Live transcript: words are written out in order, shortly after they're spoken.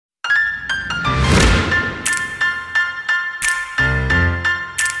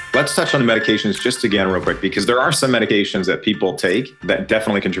Let's touch on the medications just again real quick, because there are some medications that people take that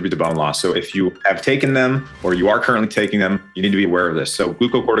definitely contribute to bone loss. So if you have taken them or you are currently taking them, you need to be aware of this. So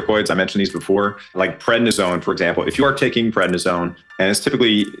glucocorticoids, I mentioned these before, like prednisone, for example. If you are taking prednisone, and it's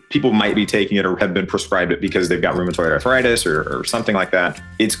typically people might be taking it or have been prescribed it because they've got rheumatoid arthritis or something like that,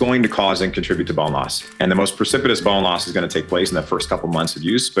 it's going to cause and contribute to bone loss. And the most precipitous bone loss is going to take place in the first couple months of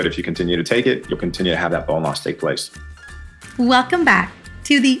use. But if you continue to take it, you'll continue to have that bone loss take place. Welcome back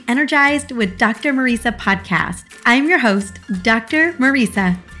to the Energized with Dr. Marisa podcast. I'm your host, Dr.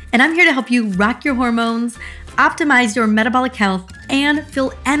 Marisa, and I'm here to help you rock your hormones, optimize your metabolic health, and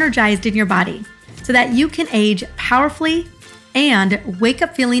feel energized in your body so that you can age powerfully and wake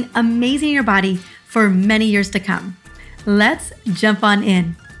up feeling amazing in your body for many years to come. Let's jump on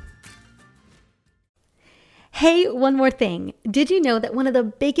in. Hey, one more thing. Did you know that one of the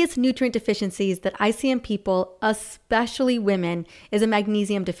biggest nutrient deficiencies that I see in people, especially women, is a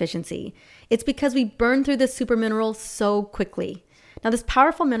magnesium deficiency? It's because we burn through this super mineral so quickly. Now, this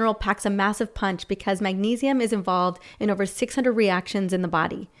powerful mineral packs a massive punch because magnesium is involved in over 600 reactions in the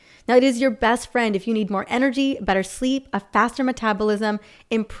body. Now, it is your best friend if you need more energy, better sleep, a faster metabolism,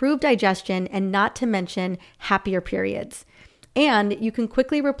 improved digestion, and not to mention happier periods. And you can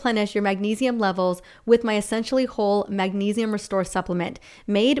quickly replenish your magnesium levels with my Essentially Whole Magnesium Restore supplement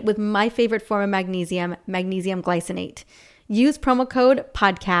made with my favorite form of magnesium, magnesium glycinate. Use promo code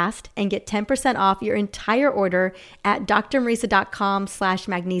podcast and get 10% off your entire order at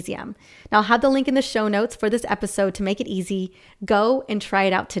drmarisa.com/magnesium. Now I'll have the link in the show notes for this episode to make it easy. Go and try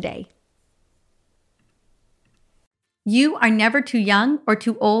it out today. You are never too young or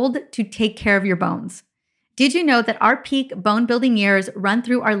too old to take care of your bones. Did you know that our peak bone building years run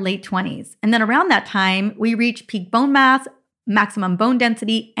through our late 20s? And then around that time, we reach peak bone mass, maximum bone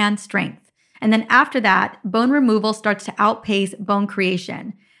density, and strength. And then after that, bone removal starts to outpace bone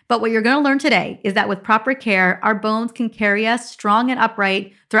creation. But what you're going to learn today is that with proper care, our bones can carry us strong and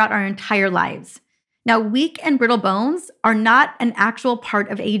upright throughout our entire lives. Now, weak and brittle bones are not an actual part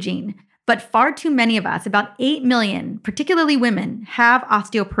of aging. But far too many of us, about 8 million, particularly women, have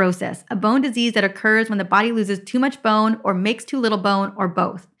osteoporosis, a bone disease that occurs when the body loses too much bone or makes too little bone or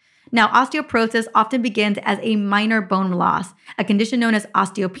both. Now, osteoporosis often begins as a minor bone loss, a condition known as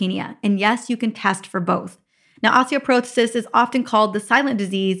osteopenia. And yes, you can test for both. Now, osteoporosis is often called the silent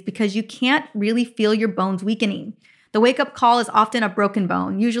disease because you can't really feel your bones weakening. The wake-up call is often a broken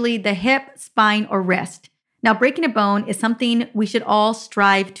bone, usually the hip, spine, or wrist. Now, breaking a bone is something we should all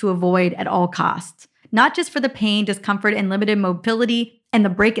strive to avoid at all costs, not just for the pain, discomfort, and limited mobility and the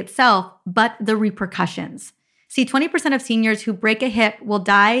break itself, but the repercussions. See, 20% of seniors who break a hip will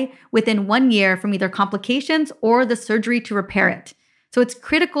die within 1 year from either complications or the surgery to repair it. So it's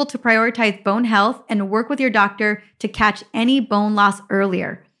critical to prioritize bone health and work with your doctor to catch any bone loss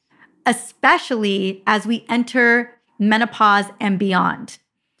earlier, especially as we enter menopause and beyond.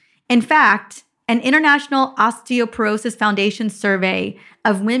 In fact, an International Osteoporosis Foundation survey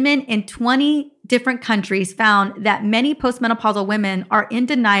of women in 20 different countries found that many postmenopausal women are in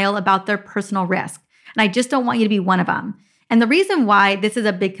denial about their personal risk. And I just don't want you to be one of them. And the reason why this is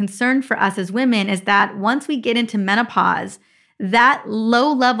a big concern for us as women is that once we get into menopause, that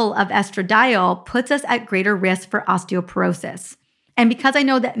low level of estradiol puts us at greater risk for osteoporosis. And because I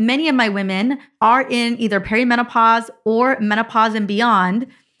know that many of my women are in either perimenopause or menopause and beyond,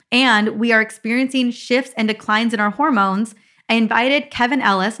 and we are experiencing shifts and declines in our hormones, I invited Kevin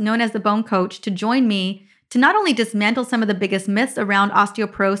Ellis, known as the Bone Coach, to join me to not only dismantle some of the biggest myths around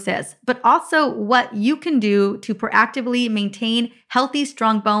osteoporosis, but also what you can do to proactively maintain healthy,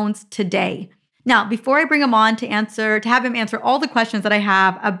 strong bones today. Now, before I bring him on to have him answer all the questions that I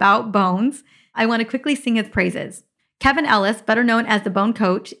have about bones, I want to quickly sing his praises. Kevin Ellis, better known as the Bone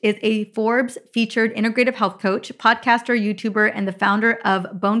Coach, is a Forbes featured integrative health coach, podcaster, YouTuber, and the founder of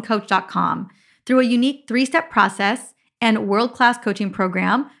bonecoach.com. Through a unique 3-step process and world-class coaching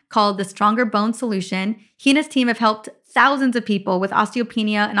program called the Stronger Bone Solution, he and his team have helped thousands of people with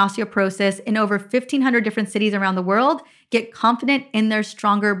osteopenia and osteoporosis in over 1,500 different cities around the world get confident in their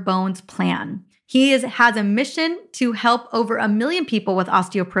Stronger Bones plan. He has a mission to help over 1 million people with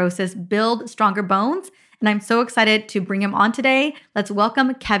osteoporosis build stronger bones, and I'm so excited to bring him on today. Let's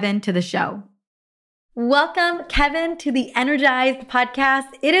welcome Kevin to the show. Welcome, Kevin, to the Energized podcast.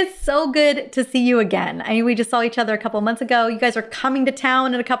 It is so good to see you again. I mean, we just saw each other a couple months ago. You guys are coming to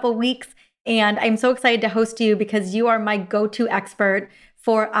town in a couple weeks, and I'm so excited to host you because you are my go-to expert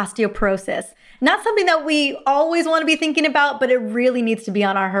for osteoporosis. Not something that we always want to be thinking about, but it really needs to be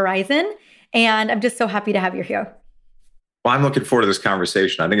on our horizon. And I'm just so happy to have you here. Well, I'm looking forward to this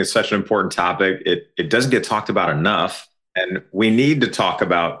conversation. I think it's such an important topic. It doesn't get talked about enough. And we need to talk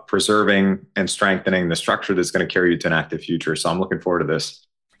about preserving and strengthening the structure that's going to carry you to an active future. So I'm looking forward to this.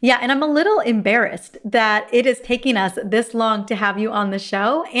 Yeah, and I'm a little embarrassed that it is taking us this long to have you on the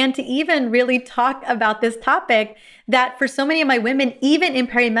show and to even really talk about this topic that for so many of my women, even in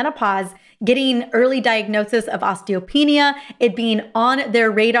perimenopause, getting early diagnosis of osteopenia, it being on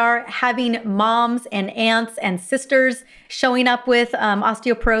their radar, having moms and aunts and sisters showing up with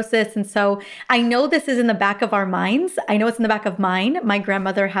osteoporosis. And so I know this is in the back of our minds. I know it's in the back of mine. My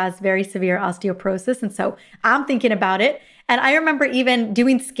grandmother has very severe osteoporosis. And so I'm thinking about it. And I remember even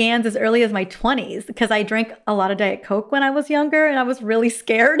doing scans as early as my 20s because I drank a lot of Diet Coke when I was younger and I was really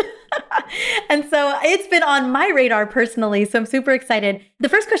scared. And so it's been on my radar personally. So I'm super excited. The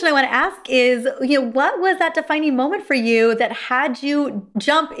first question I want to ask is, what was that defining moment for you that had you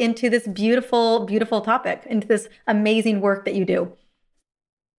jump into this beautiful, beautiful topic, into this amazing work that you do?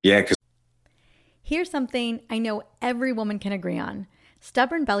 Yeah. Here's something I know every woman can agree on.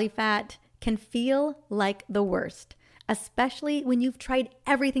 Stubborn belly fat can feel like the worst, especially when you've tried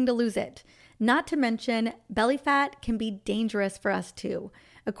everything to lose it. Not to mention, belly fat can be dangerous for us too.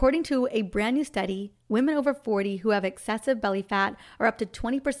 According to a brand new study, women over 40 who have excessive belly fat are up to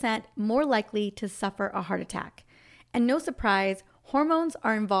 20% more likely to suffer a heart attack. And no surprise, hormones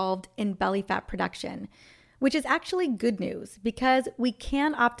are involved in belly fat production, which is actually good news because we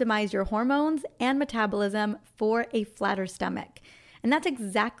can optimize your hormones and metabolism for a flatter stomach. And that's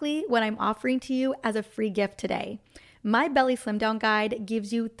exactly what I'm offering to you as a free gift today. My Belly Slim Down Guide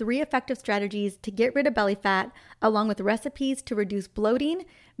gives you 3 effective strategies to get rid of belly fat, along with recipes to reduce bloating,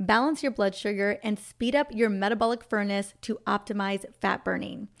 balance your blood sugar, and speed up your metabolic furnace to optimize fat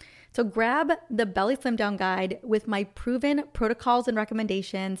burning. So grab the Belly Slim Down Guide with my proven protocols and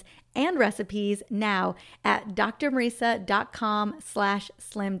recommendations and recipes now at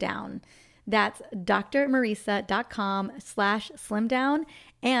drmarisa.com/slimdown. That's drmarisa.com/slimdown,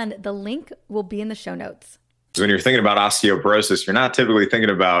 and the link will be in the show notes. So when you're thinking about osteoporosis, you're not typically thinking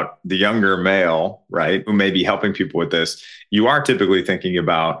about the younger male, right, who may be helping people with this. You are typically thinking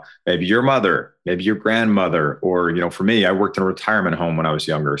about maybe your mother, maybe your grandmother, or, for me, I worked in a retirement home when I was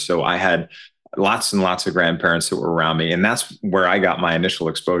younger. So I had lots and lots of grandparents that were around me. And that's where I got my initial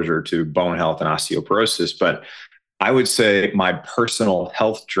exposure to bone health and osteoporosis. But I would say my personal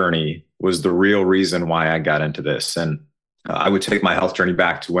health journey was the real reason why I got into this. And I would take my health journey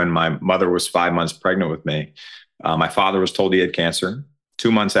back to when my mother was 5 months pregnant with me. My father was told he had cancer.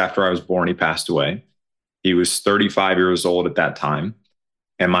 2 months after I was born, he passed away. He was 35 years old at that time.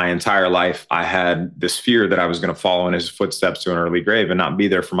 And my entire life, I had this fear that I was going to follow in his footsteps to an early grave and not be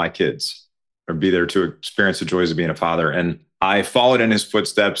there for my kids or be there to experience the joys of being a father. And I followed in his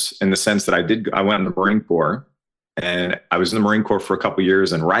footsteps in the sense that I went in the Marine Corps, and I was in the Marine Corps for a couple of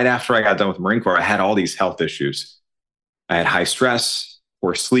years. And right after I got done with the Marine Corps, I had all these health issues. I had high stress,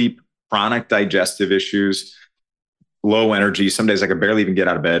 poor sleep, chronic digestive issues, low energy. Some days I could barely even get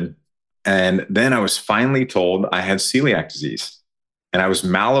out of bed. And then I was finally told I had celiac disease, and I was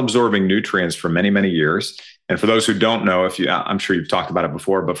malabsorbing nutrients for many, many years. And for those who don't know, I'm sure you've talked about it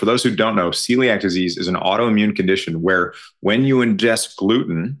before, but for those who don't know, celiac disease is an autoimmune condition where when you ingest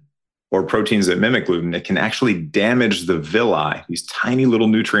gluten or proteins that mimic gluten, it can actually damage the villi, these tiny little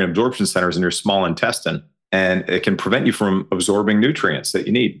nutrient absorption centers in your small intestine. And it can prevent you from absorbing nutrients that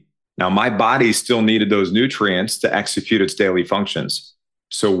you need. Now, my body still needed those nutrients to execute its daily functions.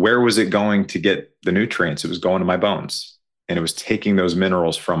 So where was it going to get the nutrients? It was going to my bones, and it was taking those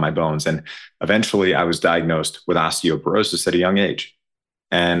minerals from my bones. And eventually I was diagnosed with osteoporosis at a young age.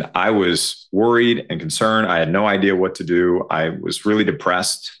 And I was worried and concerned. I had no idea what to do. I was really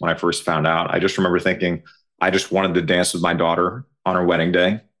depressed when I first found out. I just remember thinking, I just wanted to dance with my daughter on her wedding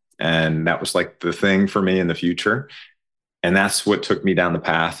day. And that was like the thing for me in the future. And that's what took me down the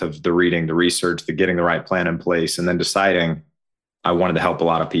path of the reading, the research, the getting the right plan in place, and then deciding I wanted to help a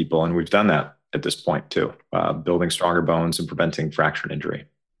lot of people. And we've done that at this point too, building stronger bones and preventing fracture and injury.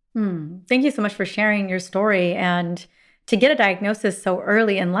 Thank you so much for sharing your story. And to get a diagnosis so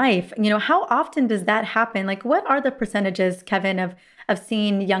early in life, how often does that happen? Like, what are the percentages, Kevin, of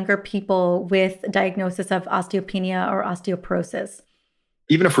seeing younger people with diagnosis of osteopenia or osteoporosis?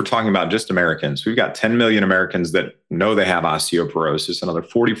 Even if we're talking about just Americans, we've got 10 million Americans that know they have osteoporosis, another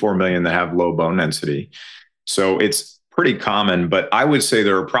 44 million that have low bone density. So it's pretty common, but I would say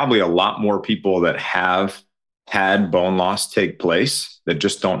there are probably a lot more people that have had bone loss take place that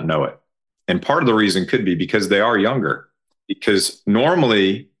just don't know it. And part of the reason could be because they are younger. Because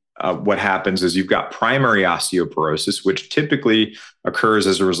normally what happens is you've got primary osteoporosis, which typically occurs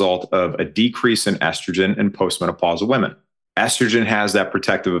as a result of a decrease in estrogen in postmenopausal women. Estrogen has that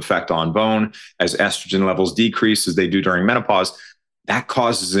protective effect on bone. As estrogen levels decrease, as they do during menopause, that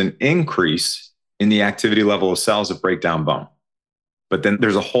causes an increase in the activity level of cells that break down bone. But then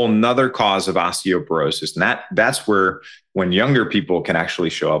there's a whole nother cause of osteoporosis. And that's where when younger people can actually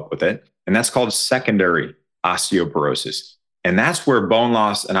show up with it. And that's called secondary osteoporosis. And that's where bone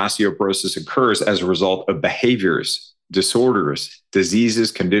loss and osteoporosis occurs as a result of behaviors, disorders,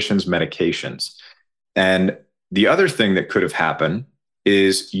 diseases, conditions, medications. And the other thing that could have happened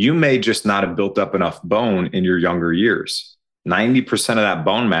is you may just not have built up enough bone in your younger years. 90% of that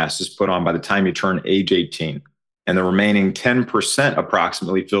bone mass is put on by the time you turn age 18. And the remaining 10%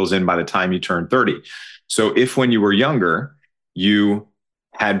 approximately fills in by the time you turn 30. So if when you were younger, you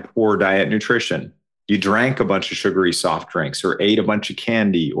had poor diet nutrition, you drank a bunch of sugary soft drinks or ate a bunch of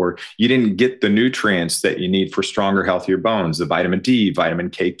candy, or you didn't get the nutrients that you need for stronger, healthier bones, the vitamin D, vitamin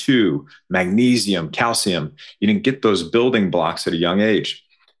K2, magnesium, calcium, you didn't get those building blocks at a young age.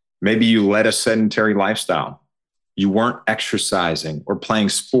 Maybe you led a sedentary lifestyle. You weren't exercising or playing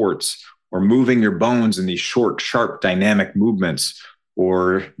sports or moving your bones in these short, sharp, dynamic movements,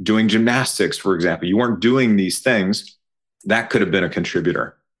 or doing gymnastics, for example. You weren't doing these things. That could have been a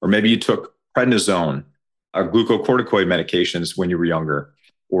contributor. Or maybe you took prednisone or glucocorticoid medications when you were younger,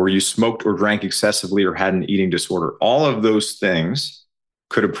 or you smoked or drank excessively or had an eating disorder. All of those things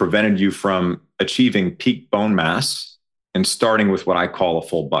could have prevented you from achieving peak bone mass and starting with what I call a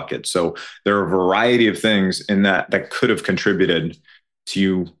full bucket. So there are a variety of things in that could have contributed to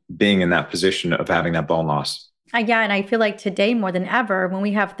you being in that position of having that bone loss. Yeah, and I feel like today more than ever, when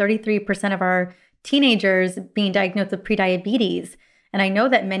we have 33% of our teenagers being diagnosed with prediabetes, and I know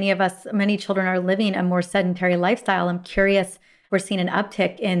that many children are living a more sedentary lifestyle. I'm curious, we're seeing an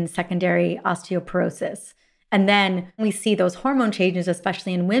uptick in secondary osteoporosis. And then we see those hormone changes,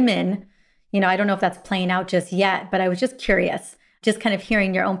 especially in women. I don't know if that's playing out just yet, but I was just curious, just kind of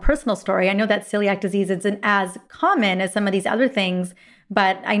hearing your own personal story. I know that celiac disease isn't as common as some of these other things,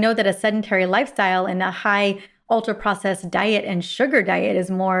 but I know that a sedentary lifestyle and a high ultra-processed diet and sugar diet is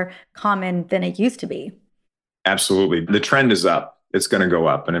more common than it used to be. Absolutely. The trend is up. It's going to go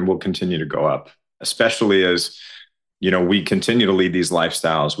up, and it will continue to go up, especially as we continue to lead these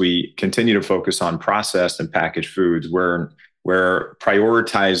lifestyles. We continue to focus on processed and packaged foods. We're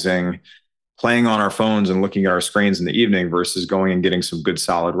prioritizing playing on our phones and looking at our screens in the evening versus going and getting some good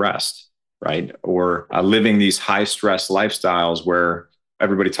solid rest, right? Or living these high stress lifestyles where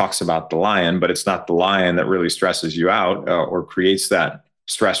everybody talks about the lion, but it's not the lion that really stresses you out or creates that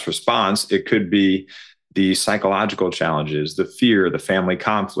stress response. It could be the psychological challenges, the fear, the family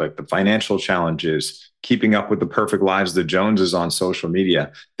conflict, the financial challenges, keeping up with the perfect lives of the Joneses on social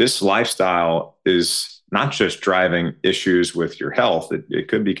media. This lifestyle is not just driving issues with your health, it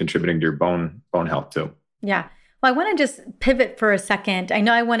could be contributing to your bone health too. Yeah. Well, I want to just pivot for a second. I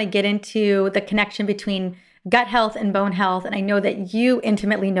know I want to get into the connection between gut health and bone health. And I know that you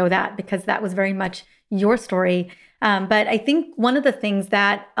intimately know that because that was very much your story. But I think one of the things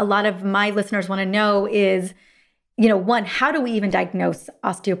that a lot of my listeners want to know is, one, how do we even diagnose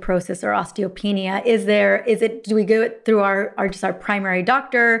osteoporosis or osteopenia? Do we go through our primary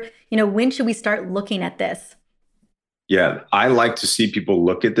doctor? When should we start looking at this? Yeah, I like to see people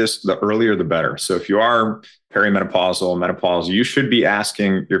look at this, the earlier the better. So if you are perimenopausal, menopausal, you should be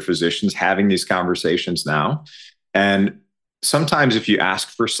asking your physicians, having these conversations now. And sometimes if you ask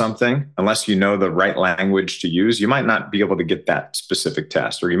for something, unless you know the right language to use, you might not be able to get that specific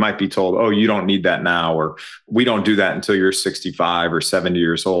test, or you might be told, oh, you don't need that now, or we don't do that until you're 65 or 70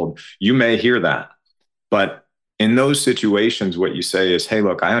 years old. You may hear that. But in those situations, what you say is, hey,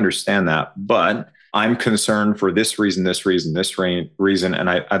 look, I understand that, but I'm concerned for this reason, and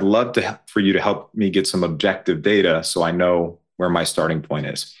I'd love for you to help me get some objective data so I know where my starting point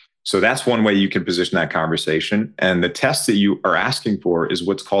is. So that's one way you can position that conversation. And the test that you are asking for is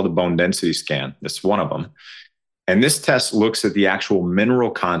what's called a bone density scan. That's one of them. And this test looks at the actual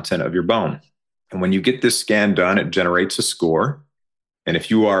mineral content of your bone. And when you get this scan done, it generates a score. And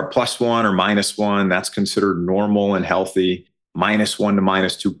if you are +1 or -1, that's considered normal and healthy. -1 to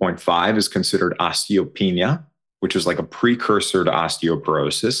 -2.5 is considered osteopenia, which is like a precursor to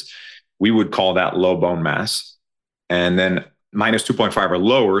osteoporosis. We would call that low bone mass. And then -2.5 or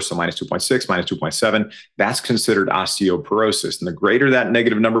lower, so -2.6, -2.7, that's considered osteoporosis. And the greater that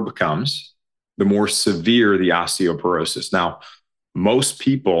negative number becomes, the more severe the osteoporosis. Now, most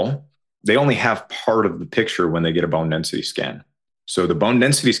people, they only have part of the picture when they get a bone density scan. So the bone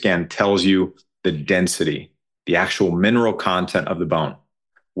density scan tells you the density, the actual mineral content of the bone.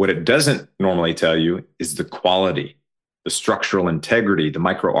 What it doesn't normally tell you is the quality, the structural integrity, the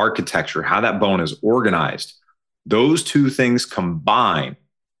microarchitecture, how that bone is organized. Those two things combine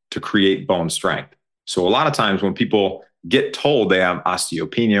to create bone strength. So a lot of times when people get told they have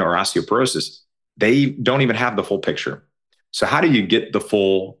osteopenia or osteoporosis, they don't even have the full picture. So how do you get the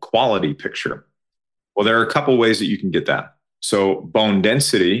full quality picture? Well, there are a couple ways that you can get that. So bone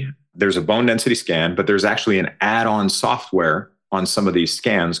density, there's a bone density scan, but there's actually an add-on software on some of these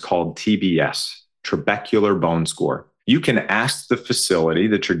scans called TBS, trabecular bone score. You can ask the facility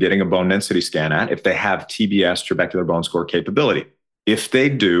that you're getting a bone density scan at if they have TBS, trabecular bone score capability. If they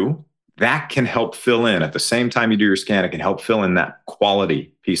do, that can help fill in at the same time you do your scan, it can help fill in that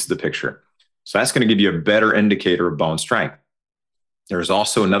quality piece of the picture. So that's going to give you a better indicator of bone strength. There's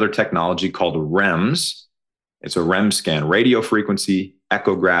also another technology called REMS. It's a REM scan, radio frequency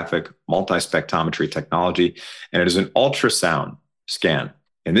echographic multispectrometry technology, and it is an ultrasound scan.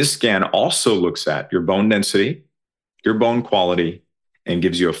 And this scan also looks at your bone density, your bone quality, and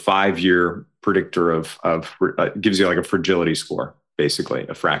gives you a 5-year predictor of gives you like a fragility score, basically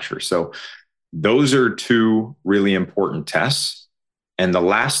a fracture. So those are two really important tests. And the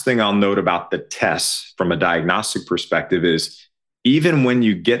last thing I'll note about the tests from a diagnostic perspective is even when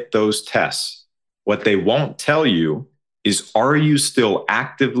you get those tests, what they won't tell you is, are you still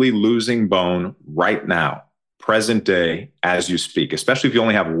actively losing bone right now, present day, as you speak, especially if you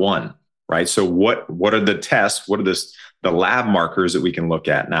only have one, right? So what are the tests? What are the lab markers that we can look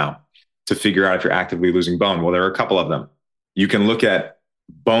at now to figure out if you're actively losing bone? Well, there are a couple of them. You can look at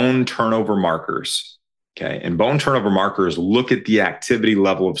bone turnover markers. Okay. And bone turnover markers look at the activity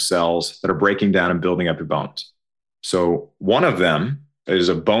level of cells that are breaking down and building up your bones. So one of them is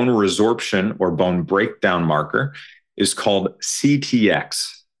a bone resorption or bone breakdown marker, is called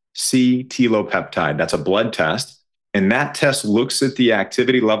CTX, C-telopeptide. That's a blood test. And that test looks at the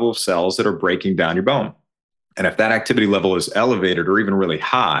activity level of cells that are breaking down your bone. And if that activity level is elevated or even really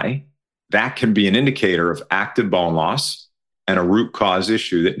high, that can be an indicator of active bone loss and a root cause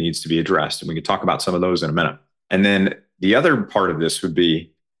issue that needs to be addressed. And we can talk about some of those in a minute. And then the other part of this would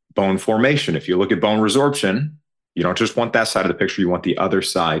be bone formation. If you look at bone resorption, you don't just want that side of the picture, you want the other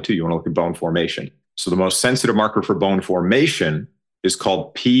side too. You want to look at bone formation. So the most sensitive marker for bone formation is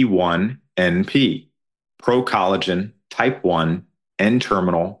called P1NP, procollagen type 1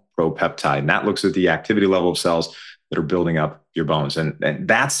 N-terminal propeptide. And that looks at the activity level of cells that are building up your bones. And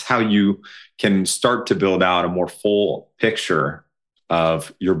that's how you can start to build out a more full picture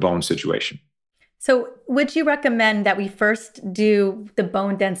of your bone situation. So would you recommend that we first do the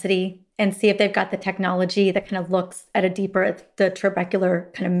bone density and see if they've got the technology that kind of looks at a deeper, the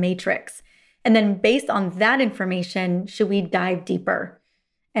trabecular kind of matrix? And then based on that information, should we dive deeper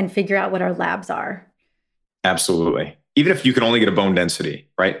and figure out what our labs are? Absolutely. Even if you can only get a bone density,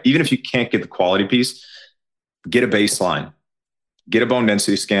 right? Even if you can't get the quality piece, get a baseline, get a bone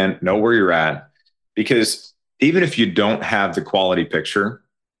density scan, know where you're at. Because even if you don't have the quality picture,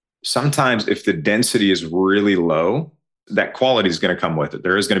 sometimes if the density is really low, that quality is going to come with it.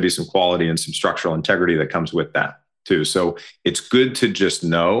 There is going to be some quality and some structural integrity that comes with that too. So it's good to just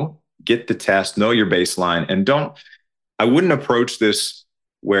know, get the test, know your baseline, and I wouldn't approach this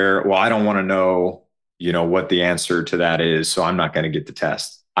where, well, I don't want to know, what the answer to that is, so I'm not going to get the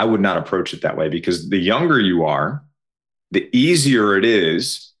test. I would not approach it that way, because the younger you are, the easier it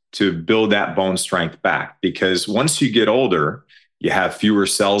is to build that bone strength back. Because once you get older, you have fewer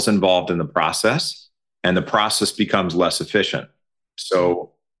cells involved in the process, and the process becomes less efficient.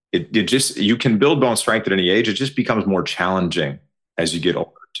 So you can build bone strength at any age. It just becomes more challenging as you get older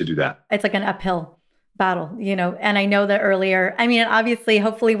to do that. It's like an uphill battle, and I know that earlier, obviously,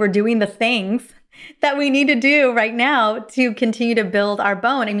 hopefully we're doing the things that we need to do right now to continue to build our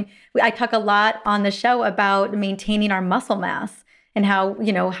bone. I talk a lot on the show about maintaining our muscle mass and how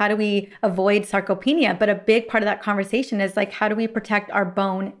do we avoid sarcopenia? But a big part of that conversation is like, how do we protect our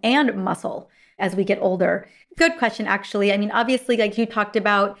bone and muscle as we get older? Good question, actually. Obviously, like you talked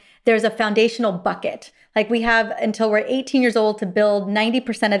about, there's a foundational bucket. Like we have until we're 18 years old to build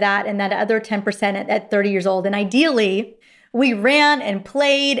 90% of that, and that other 10% at 30 years old. And ideally, we ran and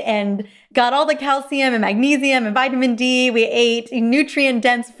played and got all the calcium and magnesium and vitamin D. We ate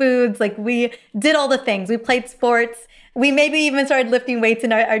nutrient-dense foods. Like we did all the things. We played sports. We maybe even started lifting weights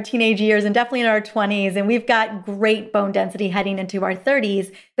in our teenage years and definitely in our 20s. And we've got great bone density heading into our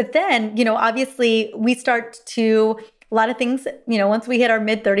 30s. But then, obviously we start to a lot of things, once we hit our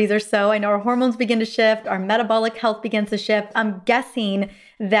mid 30s or so, I know our hormones begin to shift, our metabolic health begins to shift. I'm guessing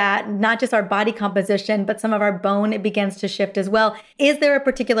that not just our body composition, but some of our bone begins to shift as well. Is there a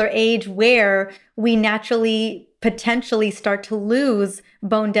particular age where we naturally potentially start to lose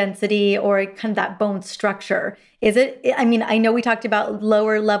bone density or kind of that bone structure? I know we talked about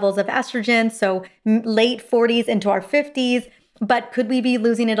lower levels of estrogen, so late 40s into our 50s, but could we be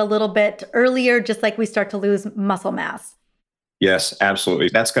losing it a little bit earlier, just like we start to lose muscle mass? Yes, absolutely.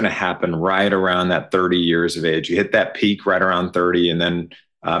 That's going to happen right around that 30 years of age. You hit that peak right around 30 and then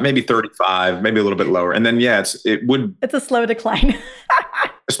maybe 35, maybe a little bit lower. And then, it's a slow decline.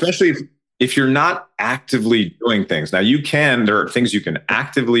 Especially if you're not actively doing things. Now there are things you can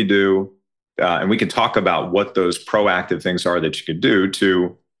actively do. And we can talk about what those proactive things are that you could do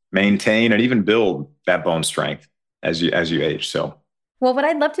to maintain and even build that bone strength as you age. So, well, what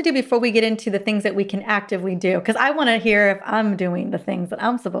I'd love to do before we get into the things that we can actively do, because I want to hear if I'm doing the things that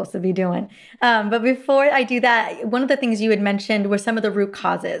I'm supposed to be doing. But before I do that, one of the things you had mentioned were some of the root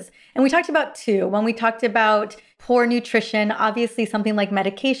causes. And we talked about two. When we talked about poor nutrition, obviously something like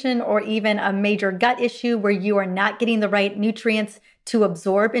medication or even a major gut issue where you are not getting the right nutrients to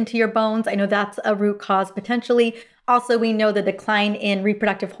absorb into your bones. I know that's a root cause potentially. Also, we know the decline in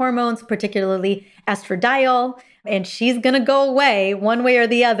reproductive hormones, particularly estradiol, and she's going to go away one way or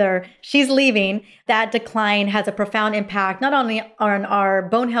the other. She's leaving. That decline has a profound impact, not only on our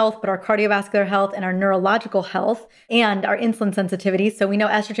bone health, but our cardiovascular health and our neurological health and our insulin sensitivity. So we know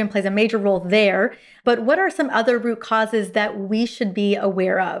estrogen plays a major role there. But what are some other root causes that we should be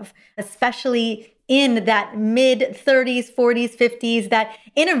aware of, especially in that mid 30s, 40s, 50s, that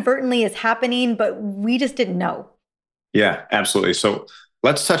inadvertently is happening, but we just didn't know? Yeah, absolutely. So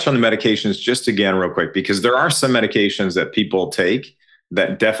let's touch on the medications just again real quick, because there are some medications that people take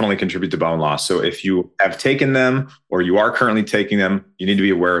that definitely contribute to bone loss. So if you have taken them or you are currently taking them, you need to be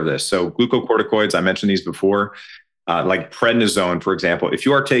aware of this. So glucocorticoids, I mentioned these before, like prednisone, for example. If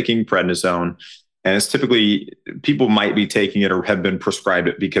you are taking prednisone, and it's typically people might be taking it or have been prescribed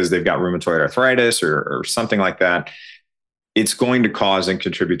it because they've got rheumatoid arthritis or something like that, it's going to cause and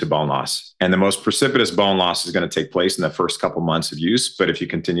contribute to bone loss. And the most precipitous bone loss is going to take place in the first couple months of use. But if you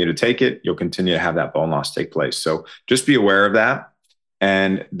continue to take it, you'll continue to have that bone loss take place. So just be aware of that.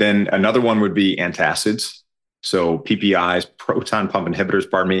 And then another one would be antacids. So PPIs, proton pump inhibitors,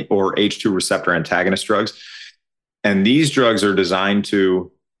 or H2 receptor antagonist drugs. And these drugs are designed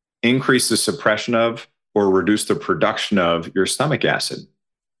to increase the suppression of or reduce the production of your stomach acid,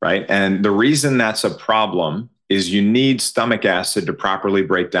 right? And the reason that's a problem is you need stomach acid to properly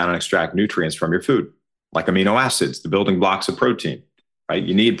break down and extract nutrients from your food, like amino acids, the building blocks of protein, right?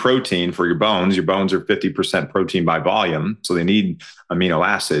 You need protein for your bones. Your bones are 50% protein by volume, so they need amino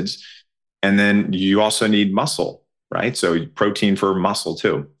acids. And then you also need muscle, right? So protein for muscle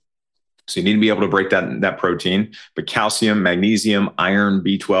too. So you need to be able to break that protein, but calcium, magnesium, iron,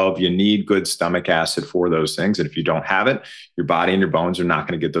 B12, you need good stomach acid for those things. And if you don't have it, your body and your bones are not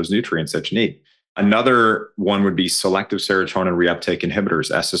going to get those nutrients that you need. Another one would be selective serotonin reuptake inhibitors,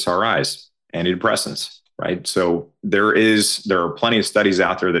 SSRIs, antidepressants, right? So there are plenty of studies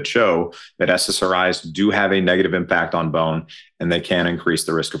out there that show that SSRIs do have a negative impact on bone and they can increase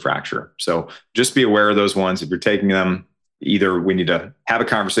the risk of fracture. So just be aware of those ones. If you're taking them, either we need to have a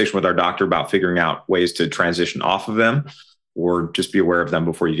conversation with our doctor about figuring out ways to transition off of them, or just be aware of them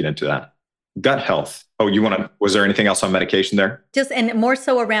before you get into that. Gut health. Oh, was there anything else on medication there? And more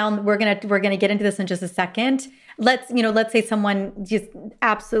so around, we're going to get into this in just a second. Let's say someone just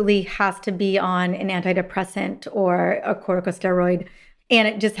absolutely has to be on an antidepressant or a corticosteroid, and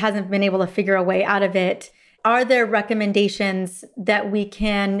it just hasn't been able to figure a way out of it. Are there recommendations that we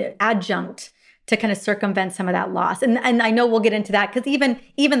can adjunct to kind of circumvent some of that loss? And I know we'll get into that, because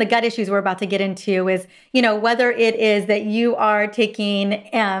even the gut issues we're about to get into is, whether it is that you are taking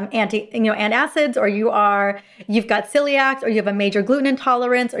antacids, or you've got celiac, or you have a major gluten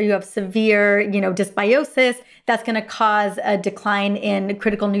intolerance, or you have severe, dysbiosis, that's going to cause a decline in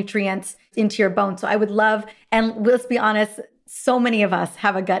critical nutrients into your bone. So I would love, and let's be honest, so many of us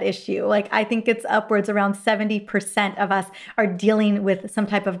have a gut issue. Like, I think it's upwards around 70% of us are dealing with some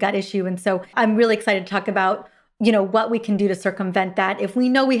type of gut issue. And so I'm really excited to talk about, what we can do to circumvent that if we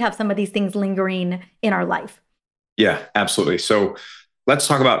know we have some of these things lingering in our life. Yeah, absolutely. So let's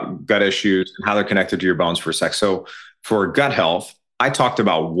talk about gut issues and how they're connected to your bones for a sec. So for gut health, I talked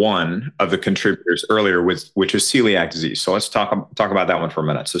about one of the contributors earlier, which is celiac disease. So let's talk about that one for a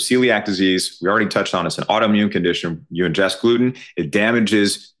minute. So celiac disease, we already touched on. It's an autoimmune condition. You ingest gluten, it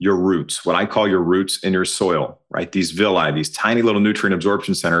damages your roots, what I call your roots in your soil, right? These villi, these tiny little nutrient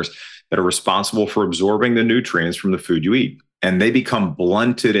absorption centers that are responsible for absorbing the nutrients from the food you eat. And they become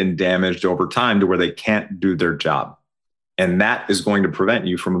blunted and damaged over time to where they can't do their job. And that is going to prevent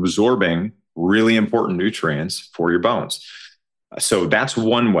you from absorbing really important nutrients for your bones. So that's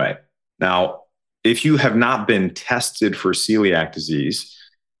one way. Now, if you have not been tested for celiac disease,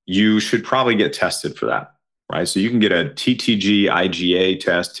 you should probably get tested for that, right? So you can get a TTG IgA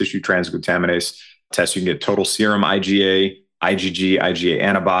test, tissue transglutaminase test. You can get total serum IgA, IgG, IgA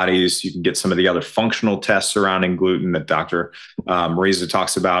antibodies. You can get some of the other functional tests surrounding gluten that Dr. Mariza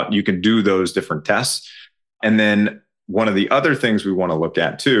talks about. You can do those different tests. And then one of the other things we want to look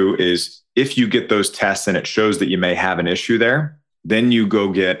at too is if you get those tests and it shows that you may have an issue there, then you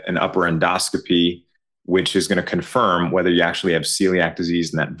go get an upper endoscopy, which is going to confirm whether you actually have celiac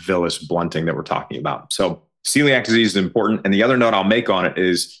disease and that villus blunting that we're talking about. So celiac disease is important. And the other note I'll make on it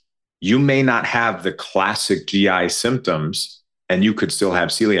is you may not have the classic GI symptoms and you could still have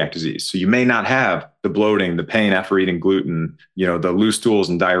celiac disease. So you may not have the bloating, the pain after eating gluten, the loose stools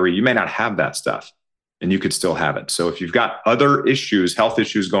and diarrhea. You may not have that stuff and you could still have it. So if you've got other issues, health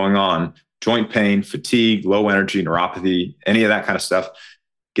issues going on, joint pain, fatigue, low energy, neuropathy, any of that kind of stuff,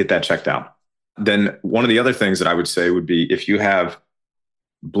 get that checked out. Then one of the other things that I would say would be if you have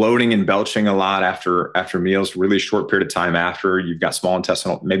bloating and belching a lot after meals, really short period of time after, maybe you've got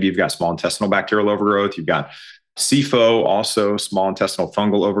small intestinal bacterial overgrowth, you've got SIFO, also small intestinal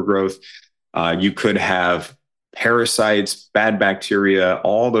fungal overgrowth. You could have parasites, bad bacteria,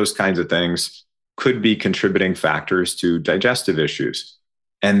 all those kinds of things could be contributing factors to digestive issues.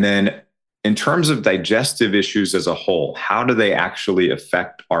 And then in terms of digestive issues as a whole, how do they actually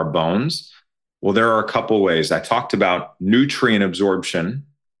affect our bones? Well, there are a couple ways. I talked about nutrient absorption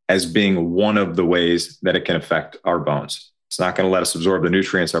as being one of the ways that it can affect our bones. It's not going to let us absorb the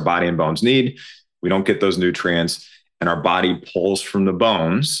nutrients our body and bones need. We don't get those nutrients, and our body pulls from the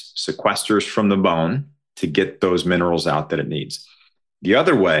bones, sequesters from the bone to get those minerals out that it needs. The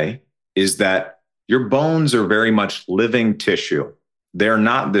other way is that your bones are very much living tissue. They're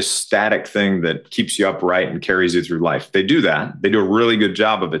not this static thing that keeps you upright and carries you through life. They do that. They do a really good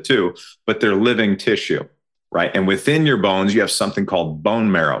job of it too, but they're living tissue, right? And within your bones, you have something called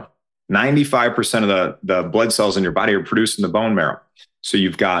bone marrow. 95% of the blood cells in your body are produced in the bone marrow. So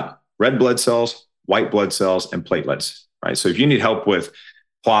you've got red blood cells, white blood cells, and platelets, right? So if you need help with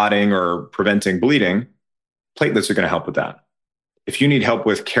clotting or preventing bleeding, platelets are going to help with that. If you need help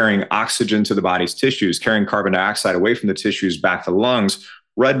with carrying oxygen to the body's tissues, carrying carbon dioxide away from the tissues back to the lungs,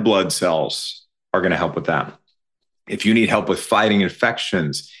 red blood cells are going to help with that. If you need help with fighting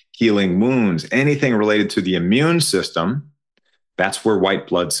infections, healing wounds, anything related to the immune system, that's where white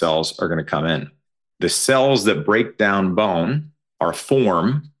blood cells are going to come in. The cells that break down bone are a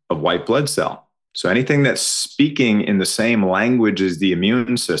form of white blood cell. So anything that's speaking in the same language as the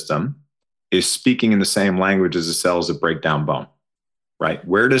immune system is speaking in the same language as the cells that break down bone. Right?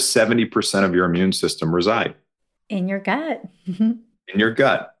 Where does 70% of your immune system reside? In your gut. In your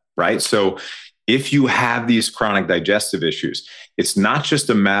gut, right? So if you have these chronic digestive issues, it's not just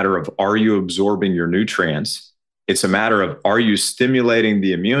a matter of are you absorbing your nutrients? It's a matter of are you stimulating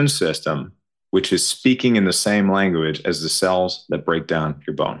the immune system, which is speaking in the same language as the cells that break down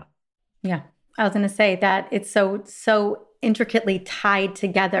your bone. Yeah. I was going to say that it's so intricately tied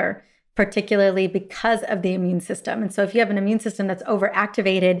together, particularly because of the immune system. And so if you have an immune system that's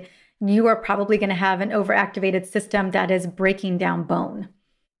overactivated, you are probably going to have an overactivated system that is breaking down bone.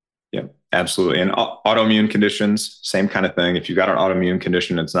 Yeah, absolutely. And autoimmune conditions, same kind of thing. If you've got an autoimmune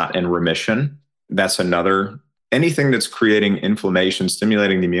condition that's not in remission, that's anything that's creating inflammation,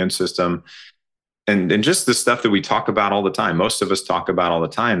 stimulating the immune system, and just the stuff that we talk about all the time, most of us talk about all the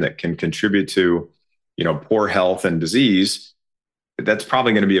time that can contribute to, poor health and disease, that's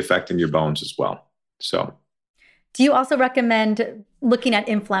probably going to be affecting your bones as well. So, do you also recommend looking at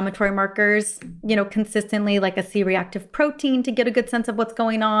inflammatory markers, consistently, like a C-reactive protein, to get a good sense of what's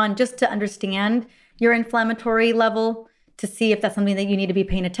going on, just to understand your inflammatory level, to see if that's something that you need to be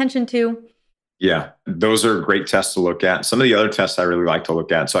paying attention to? Yeah, those are great tests to look at. Some of the other tests I really like to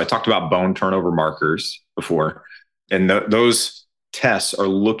look at. So I talked about bone turnover markers before, and those tests are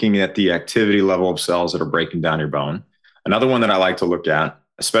looking at the activity level of cells that are breaking down your bone. Another one that I like to look at,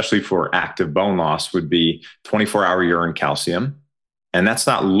 especially for active bone loss, would be 24-hour urine calcium. And that's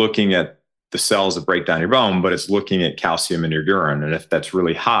not looking at the cells that break down your bone, but it's looking at calcium in your urine. And if that's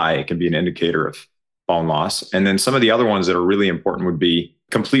really high, it can be an indicator of bone loss. And then some of the other ones that are really important would be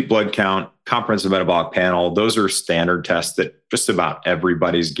complete blood count, comprehensive metabolic panel. Those are standard tests that just about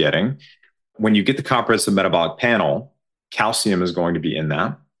everybody's getting. When you get the comprehensive metabolic panel, calcium is going to be in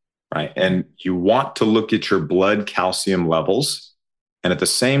that, right? And you want to look at your blood calcium levels. And at the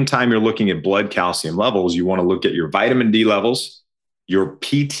same time you're looking at blood calcium levels, you want to look at your vitamin D levels, your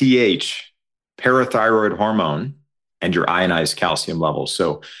PTH, parathyroid hormone, and your ionized calcium levels.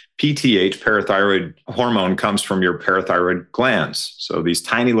 So PTH, parathyroid hormone, comes from your parathyroid glands. So these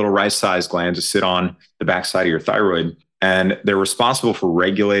tiny little rice-sized glands that sit on the backside of your thyroid, and they're responsible for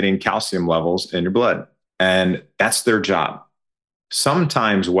regulating calcium levels in your blood. And that's their job.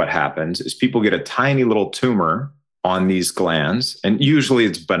 Sometimes what happens is people get a tiny little tumor on these glands, and usually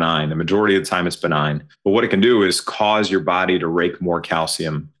it's benign. The majority of the time it's benign. But what it can do is cause your body to rake more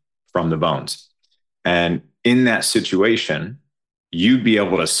calcium from the bones. And in that situation, you'd be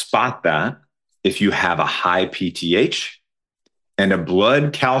able to spot that if you have a high PTH and a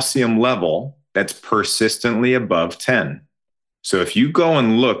blood calcium level that's persistently above 10. So if you go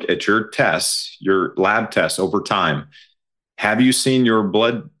and look at your tests, your lab tests over time, have you seen your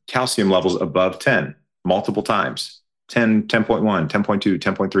blood calcium levels above 10 multiple times? 10, 10.1, 10.2,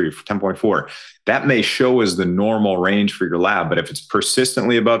 10.3, 10.4. That may show as the normal range for your lab, but if it's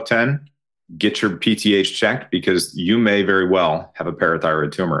persistently above 10, get your PTH checked, because you may very well have a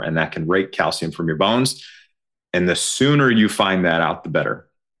parathyroid tumor, and that can rake calcium from your bones. And the sooner you find that out, the better.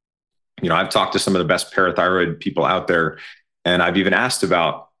 I've talked to some of the best parathyroid people out there, and I've even asked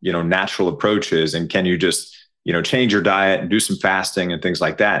about, natural approaches, and can you just, change your diet and do some fasting and things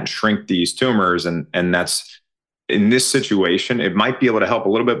like that and shrink these tumors. And that's, in this situation, it might be able to help a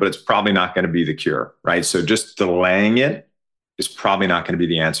little bit, but it's probably not going to be the cure, right? So just delaying it is probably not going to be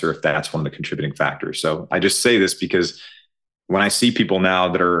the answer if that's one of the contributing factors. So I just say this because when I see people now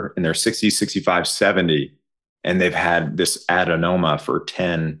that are in their 60s, 65, 70, and they've had this adenoma for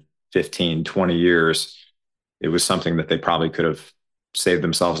 10, 15, 20 years, it was something that they probably could have saved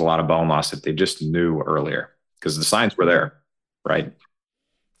themselves a lot of bone loss if they just knew earlier, because the signs were there, right?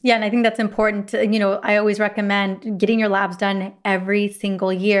 Yeah, and I think that's important to, I always recommend getting your labs done every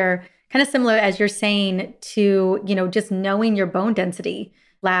single year, kind of similar as you're saying to, just knowing your bone density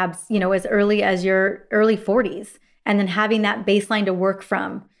labs, as early as your early 40s, and then having that baseline to work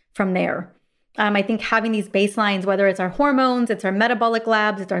from there. I think having these baselines, whether it's our hormones, it's our metabolic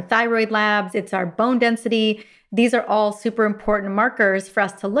labs, it's our thyroid labs, it's our bone density, these are all super important markers for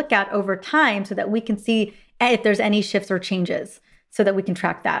us to look at over time so that we can see if there's any shifts or changes so that we can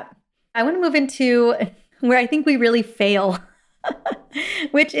track that. I want to move into where I think we really fail,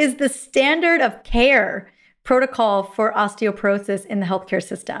 which is the standard of care protocol for osteoporosis in the healthcare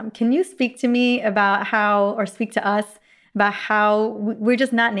system. Can you speak to me about speak to us about how we're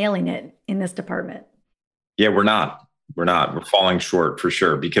just not nailing it in this department? Yeah, we're not. We're falling short for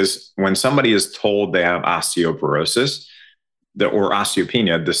sure. Because when somebody is told they have osteoporosis or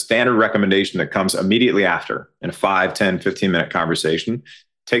osteopenia, the standard recommendation that comes immediately after in a 5, 10, 15-minute conversation,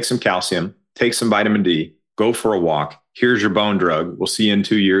 take some calcium, take some vitamin D, go for a walk. Here's your bone drug. We'll see you in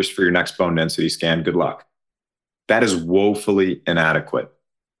 2 years for your next bone density scan. Good luck. That is woefully inadequate.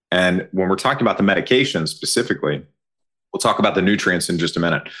 And when we're talking about the medication specifically, we'll talk about the nutrients in just a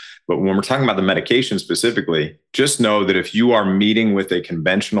minute. But when we're talking about the medication specifically, just know that if you are meeting with a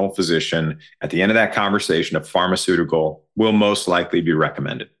conventional physician, at the end of that conversation, a pharmaceutical will most likely be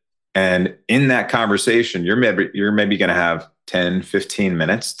recommended. And in that conversation, you're maybe going to have 10, 15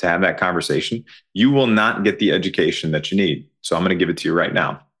 minutes to have that conversation. You will not get the education that you need. So I'm going to give it to you right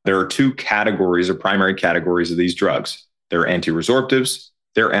now. There are two categories or primary categories of these drugs. They're anti-resorptives,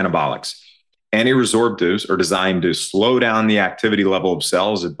 they're anabolics. Anti-resorptives are designed to slow down the activity level of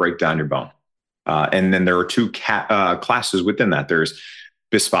cells that break down your bone. And then there are two classes within that. There's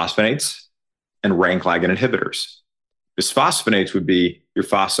bisphosphonates and rank ligand inhibitors. Bisphosphonates would be your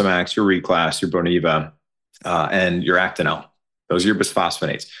Fosamax, your Reclass, your Boniva, and your Actonel. Those are your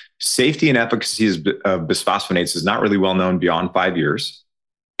bisphosphonates. Safety and efficacy of bisphosphonates is not really well known beyond 5 years.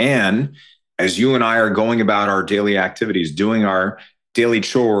 And as you and I are going about our daily activities, doing our daily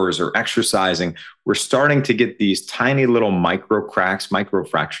chores or exercising, we're starting to get these tiny little micro cracks, micro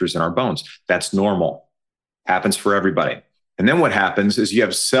fractures in our bones. That's normal. Happens for everybody. And then what happens is you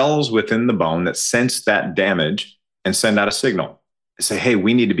have cells within the bone that sense that damage and send out a signal. They say, hey,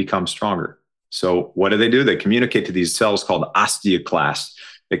 we need to become stronger. So what do? They communicate to these cells called osteoclasts.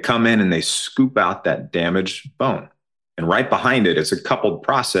 They come in and they scoop out that damaged bone. And right behind it, it's a coupled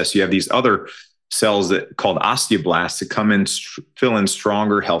process. You have these other cells that called osteoblasts that come in, fill in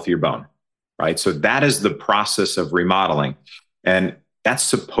stronger, healthier bone, right? So that is the process of remodeling. And that's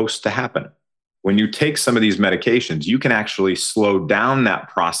supposed to happen. when you take some of these medications, you can actually slow down that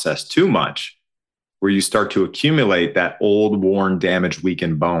process too much, where you start to accumulate that old, worn, damaged,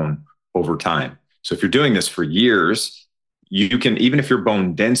 weakened bone over time. So if you're doing this for years, you can, even if your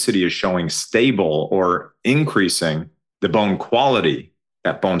bone density is showing stable or increasing, the bone quality,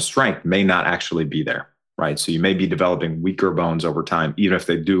 that bone strength may not actually be there, right? So you may be developing weaker bones over time, even if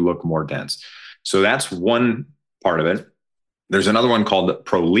they do look more dense. So that's one part of it. There's another one called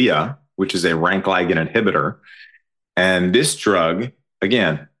Prolia, which is a rank ligand inhibitor. And this drug,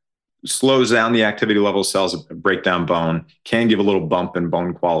 again, slows down the activity level of cells, break down bone, can give a little bump in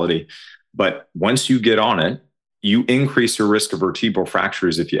bone quality. But once you get on it, you increase your risk of vertebral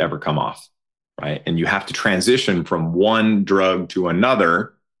fractures if you ever come off, right? And you have to transition from one drug to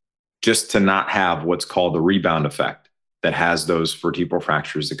another just to not have what's called the rebound effect that has those vertebral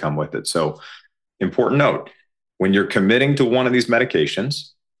fractures that come with it. So important note, when you're committing to one of these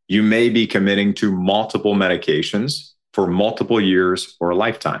medications, you may be committing to multiple medications for multiple years or a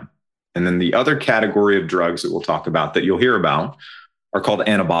lifetime. And then the other category of drugs that we'll talk about that you'll hear about are called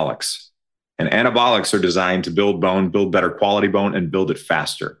anabolics. And anabolics are designed to build bone, build better quality bone, and build it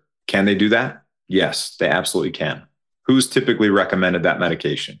faster. Can they do that? Yes, they absolutely can. Who's typically recommended that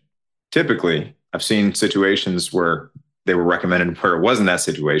medication? Typically, I've seen situations where they were recommended where it wasn't that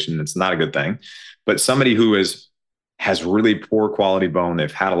situation. It's not a good thing. But somebody who has really poor quality bone,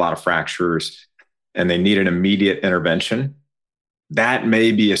 they've had a lot of fractures, and they need an immediate intervention, that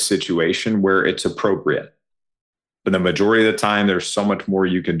may be a situation where it's appropriate. But the majority of the time, there's so much more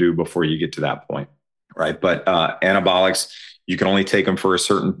you can do before you get to that point, right? But anabolics, you can only take them for a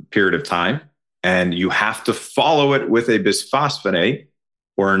certain period of time, and you have to follow it with a bisphosphonate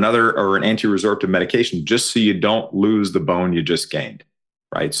or an anti-resorptive medication just so you don't lose the bone you just gained,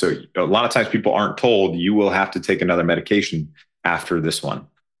 right? So a lot of times people aren't told you will have to take another medication after this one.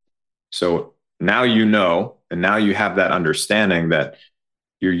 So now you know, and now you have that understanding that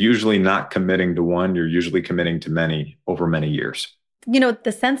you're usually not committing to one, you're usually committing to many over many years. You know,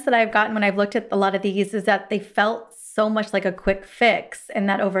 the sense that I've gotten when I've looked at a lot of these is that they felt so much like a quick fix, and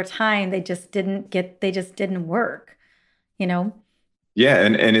that over time they just didn't work, you know? Yeah,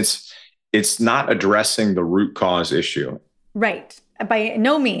 and it's not addressing the root cause issue. Right. By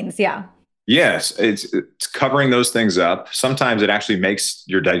no means, yeah. Yes, it's covering those things up. Sometimes it actually makes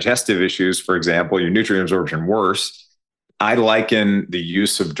your digestive issues, for example, your nutrient absorption worse. I liken the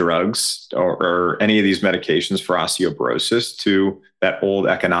use of drugs or any of these medications for osteoporosis to that old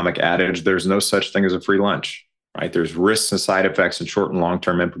economic adage, there's no such thing as a free lunch, right? There's risks and side effects and short and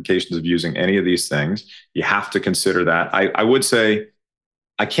long-term implications of using any of these things. You have to consider that. I would say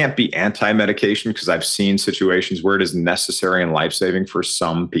I can't be anti-medication because I've seen situations where it is necessary and life-saving for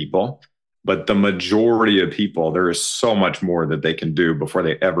some people. But the majority of people, there is so much more that they can do before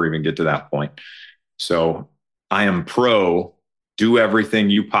they ever even get to that point. So I am pro, do everything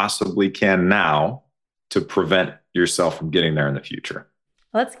you possibly can now to prevent yourself from getting there in the future.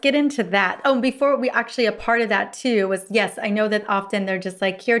 Let's get into that. Oh, before we actually, a part of that too was, yes, I know that often they're just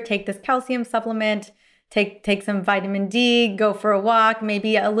like, here, take this calcium supplement, take some vitamin D, go for a walk,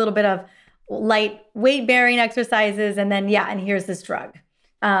 maybe a little bit of light weight bearing exercises. And then, yeah, and here's this drug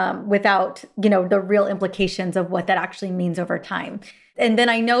without, the real implications of what that actually means over time. And then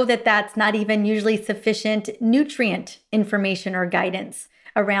I know that that's not even usually sufficient nutrient information or guidance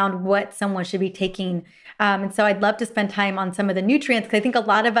around what someone should be taking. And so I'd love to spend time on some of the nutrients, because I think a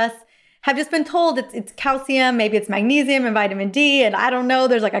lot of us have just been told it's calcium, maybe it's magnesium and vitamin D. And I don't know,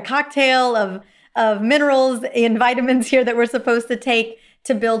 there's like a cocktail of minerals and vitamins here that we're supposed to take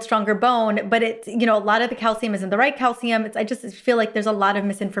to build stronger bone. But it's, a lot of the calcium isn't the right calcium. I just feel like there's a lot of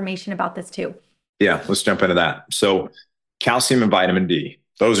misinformation about this too. Yeah, let's jump into that. So calcium and vitamin D,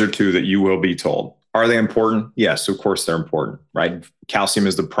 those are two that you will be told. Are they important? Yes, of course they're important, right? Calcium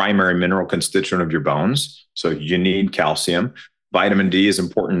is the primary mineral constituent of your bones. So you need calcium. Vitamin D is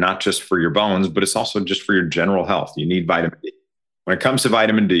important not just for your bones, but it's also just for your general health. You need vitamin D. When it comes to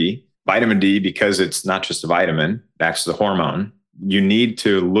vitamin D, because it's not just a vitamin, it acts as a hormone, you need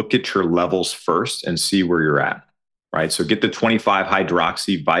to look at your levels first and see where you're at, right? So get the 25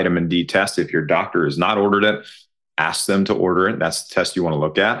 hydroxy vitamin D test. If your doctor has not ordered it, ask them to order it. That's the test you want to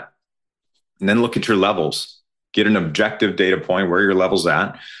look at. And then look at your levels. Get an objective data point where your level's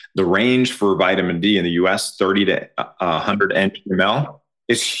at. The range for vitamin D in the US, 30 to 100 mg/ml,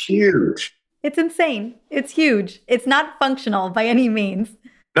 is huge. It's insane. It's huge. It's not functional by any means.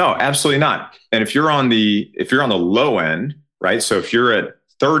 No, absolutely not. And if you're on the low end, right? So if you're at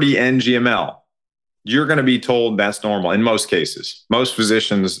 30 ng/ml, you're going to be told that's normal in most cases. Most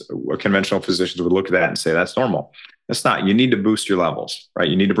physicians, conventional physicians, would look at that and say that's normal. That's not. You need to boost your levels, right?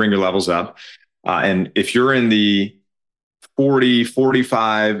 You need to bring your levels up. And if you're in the 40,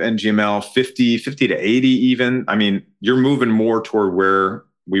 45 NGML, 50 to 80 even, I mean, you're moving more toward where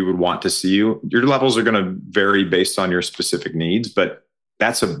we would want to see you. Your levels are going to vary based on your specific needs, but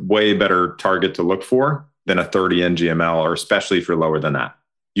that's a way better target to look for than a 30 NGML, or especially if you're lower than that.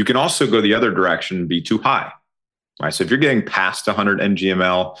 You can also go the other direction and be too high, right? So if you're getting past 100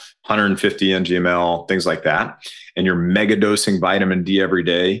 NGML, 150 NGML, things like that, and you're mega dosing vitamin D every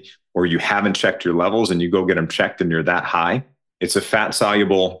day, or you haven't checked your levels and you go get them checked and you're that high, it's a fat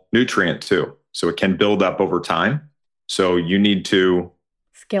soluble nutrient too. So it can build up over time. So you need to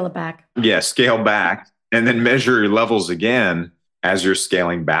scale it back. Yeah, scale back and then measure your levels again as you're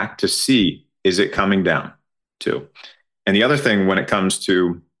scaling back to see, is it coming down too? And the other thing when it comes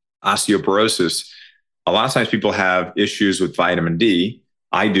to osteoporosis, a lot of times people have issues with vitamin D.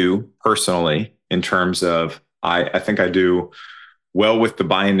 I do personally, in terms of, I think I do well with the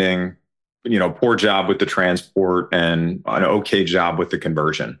binding, poor job with the transport, and an okay job with the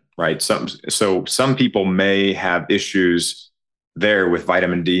conversion, right? So some people may have issues there with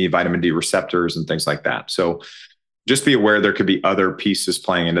vitamin D receptors and things like that. So just be aware there could be other pieces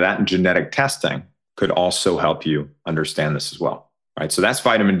playing into that, and genetic testing could also help you understand this as well, right? So that's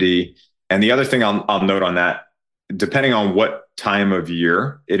vitamin D. And the other thing I'll note on that, depending on what time of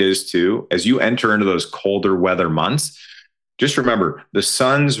year it is too, as you enter into those colder weather months, just remember the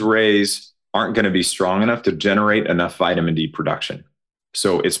sun's rays aren't going to be strong enough to generate enough vitamin D production.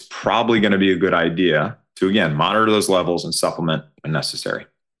 So it's probably going to be a good idea to, again, monitor those levels and supplement when necessary.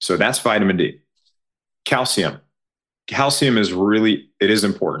 So that's vitamin D. Calcium. Calcium is it is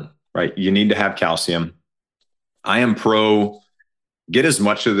important, right? You need to have calcium. I am pro, get as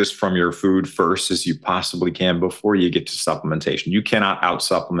much of this from your food first as you possibly can before you get to supplementation. You cannot out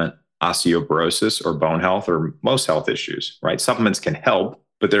supplement osteoporosis or bone health or most health issues, right? Supplements can help,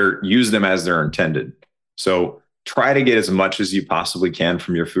 but use them as they're intended. So try to get as much as you possibly can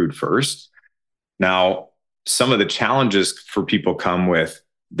from your food first. Now, some of the challenges for people come with,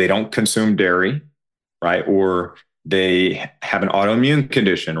 they don't consume dairy, right? Or they have an autoimmune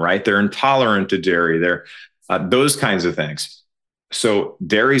condition, right? They're intolerant to dairy. They're those kinds of things. So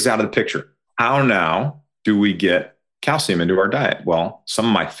dairy's out of the picture. How now do we get calcium into our diet? Well, some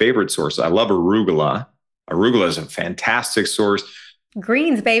of my favorite sources, I love arugula. Arugula is a fantastic source.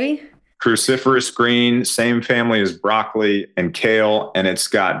 Greens, baby. Cruciferous green, same family as broccoli and kale, and it's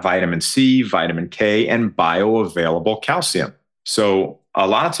got vitamin C, vitamin K, and bioavailable calcium. So a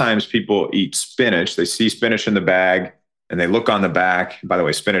lot of times people eat spinach. They see spinach in the bag and they look on the back. By the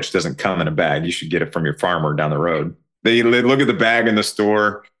way, spinach doesn't come in a bag. You should get it from your farmer down the road. They look at the bag in the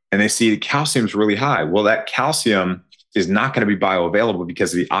store and they see the calcium's really high. Well, that calcium is not going to be bioavailable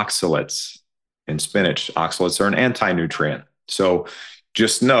because of the oxalates in spinach. Oxalates are an anti-nutrient. So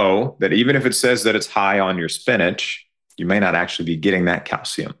just know that even if it says that it's high on your spinach, you may not actually be getting that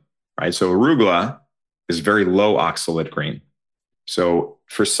calcium, right? So arugula is very low oxalate green. So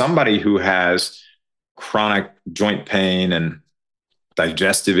for somebody who has chronic joint pain and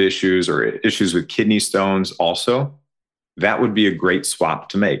digestive issues or issues with kidney stones also, that would be a great swap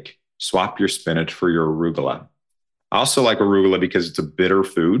to make. Swap your spinach for your arugula. I also like arugula because it's a bitter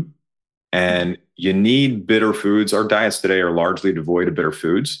food. And you need bitter foods. Our diets today are largely devoid of bitter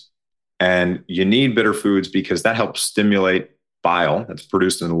foods. And you need bitter foods because that helps stimulate bile that's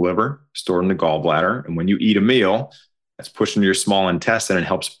produced in the liver, stored in the gallbladder. And when you eat a meal, that's pushed into your small intestine and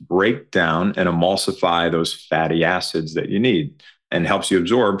helps break down and emulsify those fatty acids that you need and helps you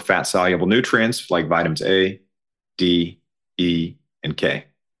absorb fat-soluble nutrients like vitamins A, D, E, and K,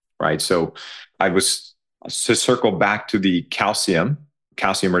 right? So to circle back to the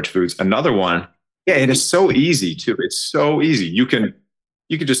calcium-rich foods. Another one, it is so easy too. It's so easy. You can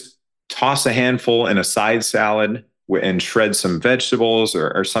just toss a handful in a side salad and shred some vegetables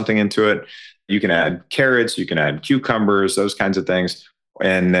or something into it. You can add carrots, you can add cucumbers, those kinds of things,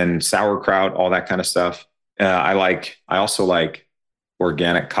 and then sauerkraut, all that kind of stuff. I also like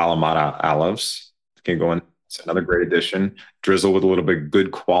organic Kalamata olives. Can go in. It's another great addition. Drizzle with a little bit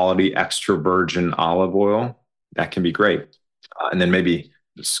good quality extra virgin olive oil. That can be great. And then maybe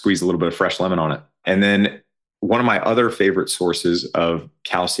squeeze a little bit of fresh lemon on it. And then one of my other favorite sources of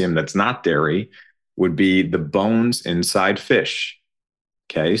calcium that's not dairy would be the bones inside fish.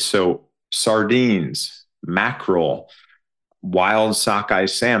 Okay, so sardines, mackerel, wild sockeye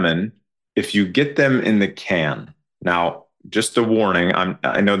salmon, if you get them in the can. Now, just a warning,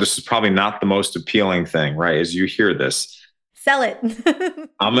 I know this is probably not the most appealing thing, right? As you hear this. Sell it.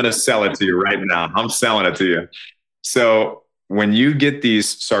 I'm going to sell it to you right now. I'm selling it to you. So when you get these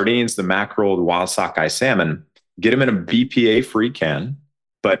sardines, the mackerel, the wild sockeye salmon, get them in a BPA-free can,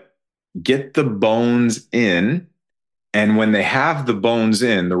 but get the bones in. And when they have the bones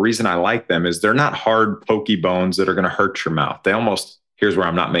in, the reason I like them is they're not hard, pokey bones that are going to hurt your mouth. They almost, here's where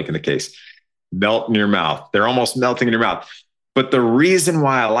I'm not making the case, melt in your mouth. They're almost melting in your mouth. But the reason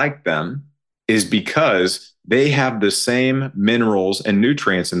why I like them is because they have the same minerals and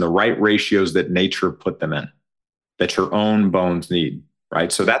nutrients in the right ratios that nature put them in, that your own bones need,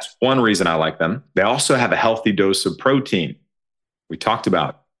 right? So that's one reason I like them. They also have a healthy dose of protein. We talked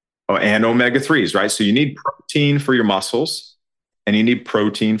about, and omega-3s, right? So you need protein for your muscles and you need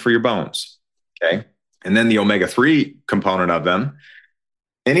protein for your bones, okay? And then the omega-3 component of them,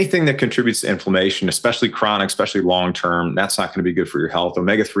 anything that contributes to inflammation, especially chronic, especially long-term, that's not going to be good for your health.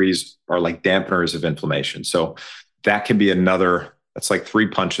 Omega-3s are like dampeners of inflammation. So that can be another, that's like 3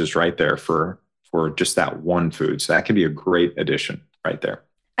 punches right there for just that one food. So that can be a great addition right there.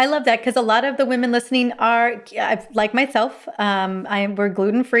 I love that because a lot of the women listening are, like myself, we're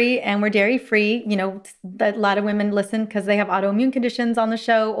gluten-free and we're dairy-free. You know, a lot of women listen because they have autoimmune conditions on the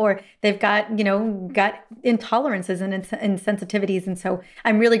show, or they've got, gut intolerances and sensitivities. And so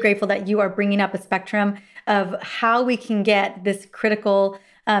I'm really grateful that you are bringing up a spectrum of how we can get this critical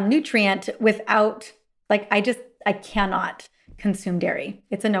nutrient without, I cannot consume dairy.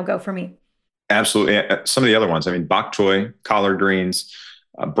 It's a no-go for me. Absolutely. Some of the other ones, I mean, bok choy, collard greens,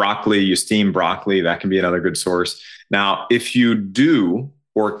 broccoli, you steam broccoli, that can be another good source. Now, if you do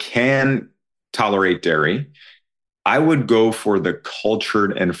or can tolerate dairy, I would go for the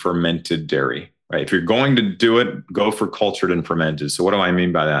cultured and fermented dairy, right? If you're going to do it, go for cultured and fermented. So what do I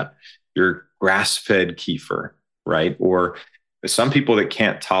mean by that? Your grass-fed kefir, right? Or some people that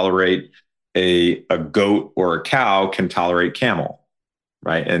can't tolerate a goat or a cow can tolerate camel,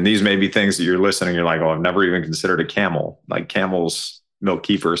 right? And these may be things that you're listening, you're like, oh, I've never even considered a camel, like camel's milk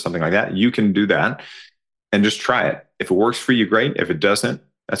kefir or something like that. You can do that and just try it. If it works for you, great. If it doesn't,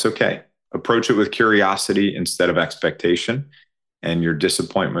 that's okay. Approach it with curiosity instead of expectation, and your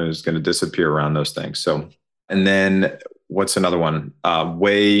disappointment is going to disappear around those things. So, and then what's another one?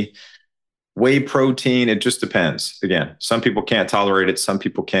 Whey protein. It just depends. Again, some people can't tolerate it. Some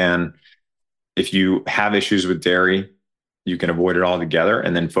people can. If you have issues with dairy, you can avoid it altogether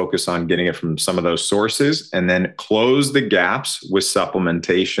and then focus on getting it from some of those sources, and then close the gaps with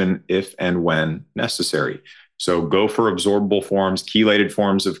supplementation if and when necessary. So go for absorbable forms, chelated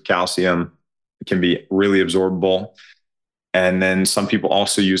forms of calcium. It can be really absorbable. And then some people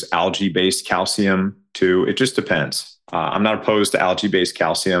also use algae-based calcium too. It just depends. I'm not opposed to algae-based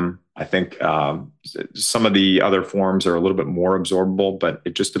calcium. I think some of the other forms are a little bit more absorbable, but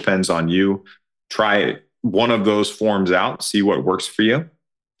it just depends on you. Try one of those forms out, see what works for you,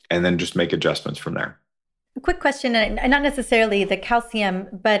 and then just make adjustments from there. A quick question, and not necessarily the calcium,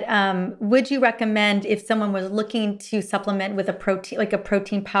 but would you recommend if someone was looking to supplement with a protein, like a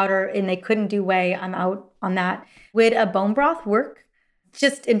protein powder, and they couldn't do whey, I'm out on that, would a bone broth work?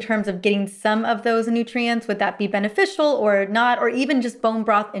 Just in terms of getting some of those nutrients, would that be beneficial or not? Or even just bone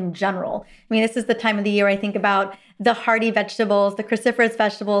broth in general? I mean, this is the time of the year I think about the hearty vegetables, the cruciferous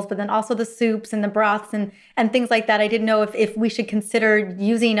vegetables, but then also the soups and the broths and things like that. I didn't know if we should consider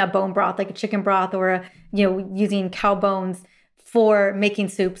using a bone broth, like a chicken broth, or using cow bones for making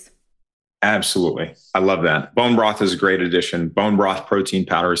soups. Absolutely. I love that. Bone broth is a great addition. Bone broth protein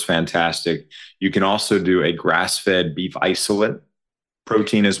powder is fantastic. You can also do a grass-fed beef isolate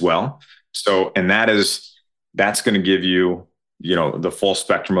protein as well. So, and that's going to give you, the full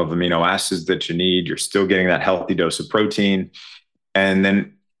spectrum of amino acids that you need. You're still getting that healthy dose of protein. And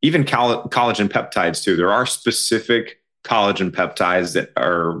then even collagen peptides too. There are specific collagen peptides that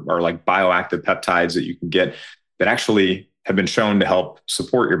are like bioactive peptides that you can get that actually have been shown to help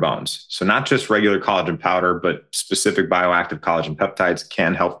support your bones. So not just regular collagen powder, but specific bioactive collagen peptides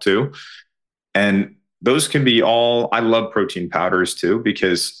can help too. And those can be I love protein powders too,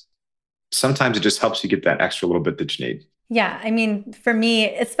 because sometimes it just helps you get that extra little bit that you need. Yeah. I mean, for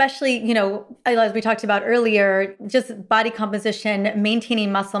me, especially, as we talked about earlier, just body composition,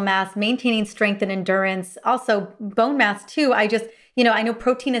 maintaining muscle mass, maintaining strength and endurance, also bone mass too. I know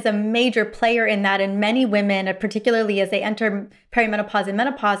protein is a major player in that. And many women, particularly as they enter perimenopause and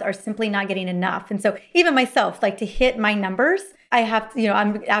menopause, are simply not getting enough. And so even myself, like to hit my numbers, I have to,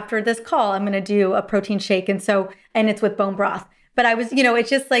 after this call, I'm going to do a protein shake. And it's with bone broth. But I was, it's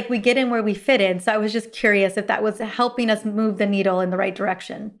just like we get in where we fit in. So I was just curious if that was helping us move the needle in the right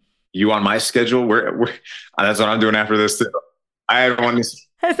direction. You on my schedule? That's what I'm doing after this too. I have one. Is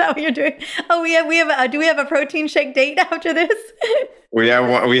that what you're doing? Oh, do we have a protein shake date after this? We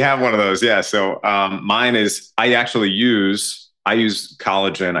have one of those. Yeah. So mine is, I use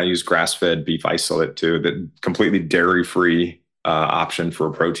collagen. I use grass-fed beef isolate too, that completely dairy-free option for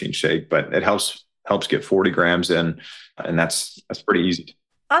a protein shake, but it helps get 40 grams in, and that's pretty easy.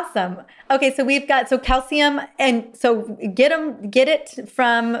 Awesome. Okay, so we've got calcium, and so get it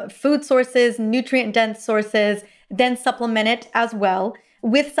from food sources, nutrient dense sources, then supplement it as well.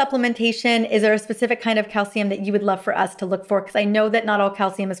 With supplementation, is there a specific kind of calcium that you would love for us to look for? Because I know that not all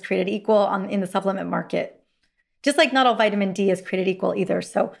calcium is created equal in the supplement market, just like not all vitamin D is created equal either.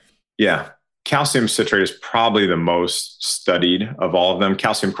 So yeah, calcium citrate is probably the most studied of all of them.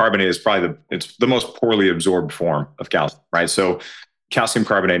 Calcium carbonate is probably it's the most poorly absorbed form of calcium, right? So calcium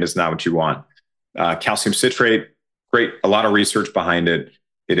carbonate is not what you want. Calcium citrate, great, a lot of research behind it.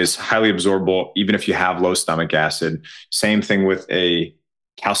 It is highly absorbable, even if you have low stomach acid. Same thing with a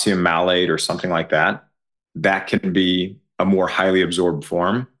calcium malate or something like that. That can be a more highly absorbed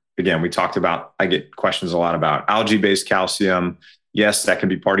form. Again, I get questions a lot about algae-based calcium. Yes, that can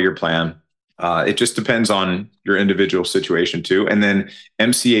be part of your plan. It just depends on your individual situation too. And then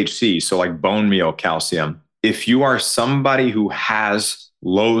MCHC, so like bone meal calcium. If you are somebody who has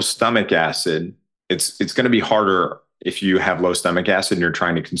low stomach acid, it's going to be harder if you have low stomach acid and you're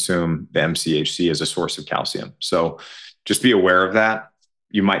trying to consume the MCHC as a source of calcium. So just be aware of that.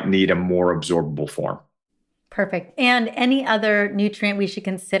 You might need a more absorbable form. Perfect. And any other nutrient we should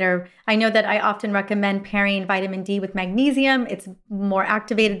consider? I know that I often recommend pairing vitamin D with magnesium. It's more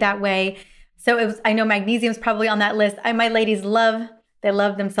activated that way. So I know magnesium is probably on that list. My ladies love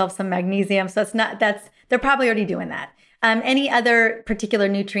themselves some magnesium. So they're probably already doing that. Any other particular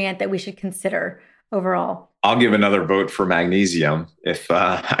nutrient that we should consider overall? I'll give another vote for magnesium.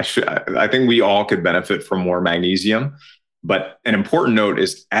 I think we all could benefit from more magnesium. But an important note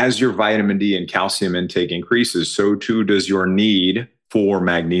is as your vitamin D and calcium intake increases, so too does your need for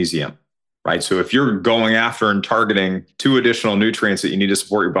magnesium, right? So if you're going after and targeting 2 additional nutrients that you need to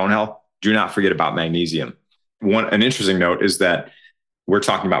support your bone health, do not forget about magnesium. An interesting note is that we're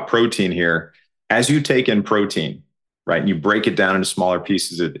talking about protein here. As you take in protein, right, and you break it down into smaller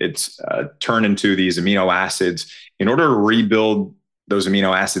pieces, it's turned into these amino acids. In order to rebuild those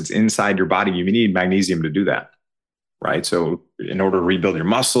amino acids inside your body, you need magnesium to do that. Right. So in order to rebuild your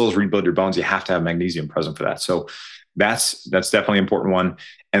muscles, rebuild your bones, you have to have magnesium present for that. So that's definitely an important one.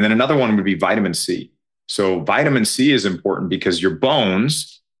 And then another one would be vitamin C. So vitamin C is important because your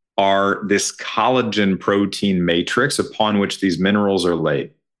bones are this collagen protein matrix upon which these minerals are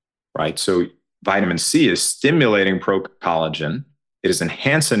laid. Right. So vitamin C is stimulating procollagen. It is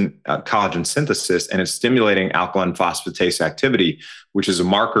enhancing collagen synthesis, and it's stimulating alkaline phosphatase activity, which is a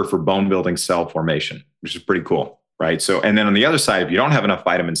marker for bone building cell formation, which is pretty cool. Right. So, and then on the other side, if you don't have enough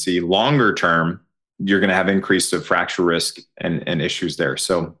vitamin C, longer term, you're going to have increase of fracture risk and issues there.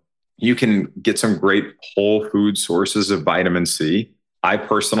 So you can get some great whole food sources of vitamin C. I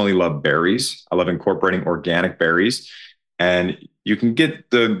personally love berries. I love incorporating organic berries. And you can get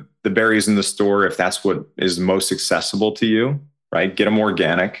the berries in the store if that's what is most accessible to you, right? Get them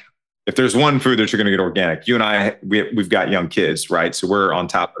organic. If there's one food that you're going to get organic, you and I, we've got young kids, right? So we're on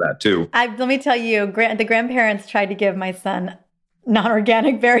top of that too. Let me tell you, the grandparents tried to give my son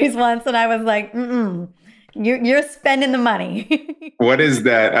non-organic berries once, and I was like, you're spending the money. What is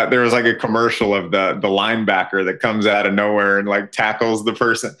that? There was like a commercial of the linebacker that comes out of nowhere and like tackles the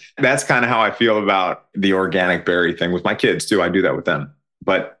person. That's kind of how I feel about the organic berry thing with my kids too. I do that with them.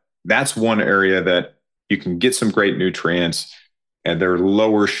 But that's one area that you can get some great nutrients, and they're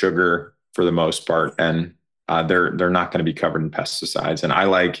lower sugar for the most part, and they're not going to be covered in pesticides. And I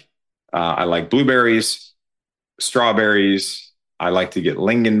like blueberries, strawberries. I like to get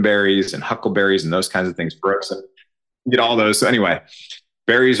lingonberries and huckleberries and those kinds of things frozen. Get all those. So anyway,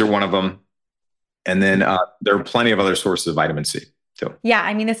 berries are one of them, and then there are plenty of other sources of vitamin C too. Yeah,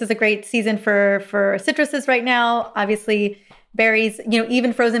 I mean, this is a great season for citruses right now. Obviously, berries,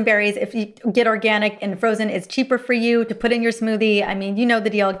 even frozen berries, if you get organic and frozen, it's cheaper for you to put in your smoothie. I mean, you know the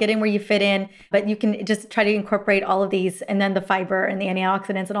deal, get in where you fit in, but you can just try to incorporate all of these, and then the fiber and the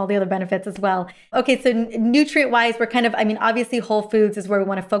antioxidants and all the other benefits as well. Okay, so nutrient wise, we're obviously whole foods is where we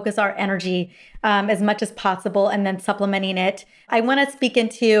want to focus our energy as much as possible, and then supplementing it. I want to speak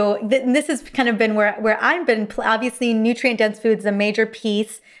into, this has kind of been where I've been, obviously nutrient dense foods is a major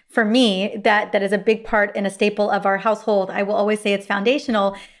piece for me, that is a big part and a staple of our household. I will always say it's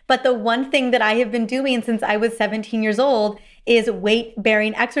foundational. But the one thing that I have been doing since I was 17 years old is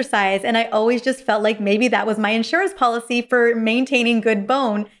weight-bearing exercise. And I always just felt like maybe that was my insurance policy for maintaining good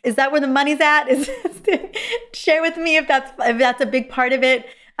bone. Is that where the money's at? Share with me if that's a big part of it.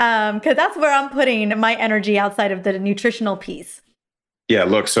 Because that's where I'm putting my energy outside of the nutritional piece. Yeah,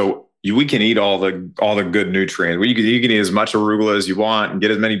 look, so we can eat all the good nutrients. You can eat as much arugula as you want and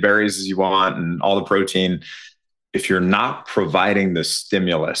get as many berries as you want and all the protein. if you're not providing the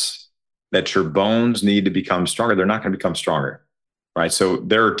stimulus that your bones need to become stronger, they're not going to become stronger, right? So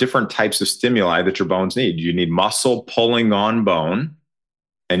there are different types of stimuli that your bones need. You need muscle pulling on bone,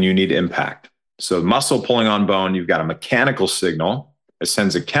 and you need impact. So muscle pulling on bone, you've got a mechanical signal. It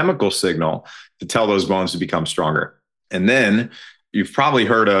sends a chemical signal to tell those bones to become stronger. And then you've probably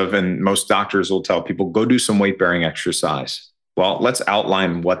heard of, and most doctors will tell people, go do some weight-bearing exercise. Well, let's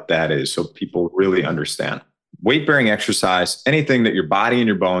outline what that is so people really understand. Weight-bearing exercise, anything that your body and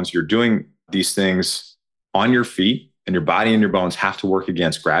your bones, you're doing these things on your feet, and your body and your bones have to work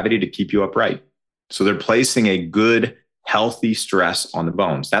against gravity to keep you upright. So they're placing a good, healthy stress on the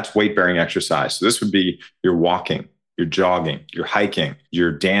bones. That's weight-bearing exercise. So this would be your walking, your jogging, your hiking,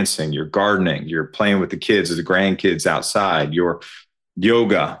 your dancing, your gardening, you're playing with the kids, the grandkids outside, your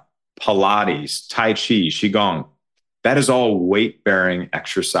yoga, Pilates, Tai Chi, Qigong. That is all weight-bearing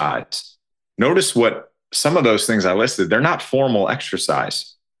exercise. Notice what some of those things I listed, they're not formal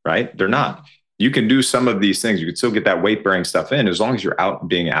exercise, right? They're not. You can do some of these things. You can still get that weight-bearing stuff in as long as you're out and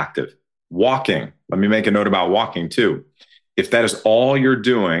being active. Walking. Let me make a note about walking too. If that is all you're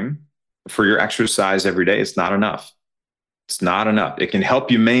doing for your exercise every day, it's not enough. It's not enough. It can help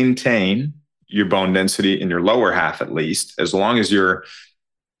you maintain your bone density in your lower half, at least, as long as you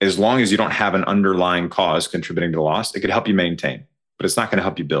don't have an underlying cause contributing to the loss. It could help you maintain, but it's not going to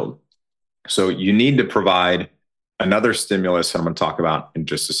help you build. So you need to provide another stimulus that I'm going to talk about in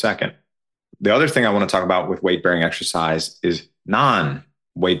just a second. The other thing I want to talk about with weight-bearing exercise is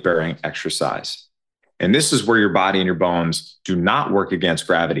non-weight-bearing exercise. And this is where your body and your bones do not work against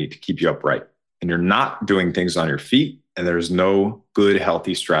gravity to keep you upright. And you're not doing things on your feet, and there's no good,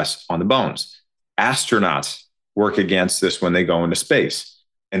 healthy stress on the bones. Astronauts work against this when they go into space,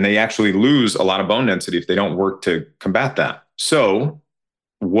 and they actually lose a lot of bone density if they don't work to combat that. So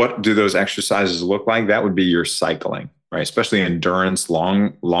what do those exercises look like? That would be your cycling, right? Especially endurance,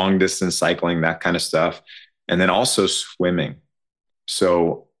 long distance cycling, that kind of stuff. And then also swimming.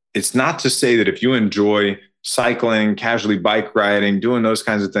 So it's not to say that if you enjoy cycling, casually bike riding, doing those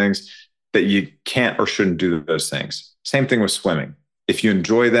kinds of things, that you can't or shouldn't do those things. Same thing with swimming. If you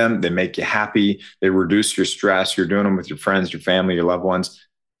enjoy them, they make you happy, they reduce your stress, you're doing them with your friends, your family, your loved ones,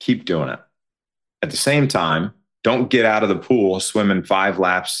 keep doing it. At the same time, don't get out of the pool swimming 5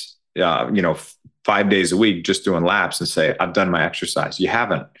 laps, 5 days a week, just doing laps and say, I've done my exercise. You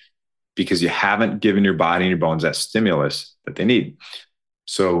haven't, because you haven't given your body and your bones that stimulus that they need.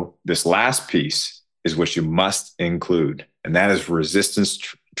 So this last piece is what you must include, and that is resistance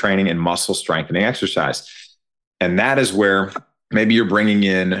training and muscle strengthening exercise. And that is where maybe you're bringing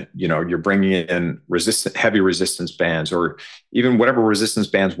in heavy resistance bands, or even whatever resistance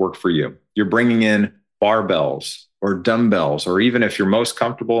bands work for you. You're bringing in barbells or dumbbells, or even if you're most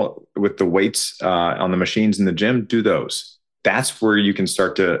comfortable with the weights on the machines in the gym, do those. That's where you can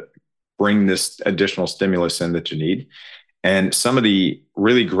start to bring this additional stimulus in that you need. And some of the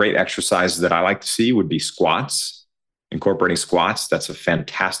really great exercises that I like to see would be squats, incorporating squats. That's a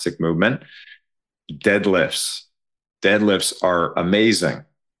fantastic movement. Deadlifts. Deadlifts are amazing,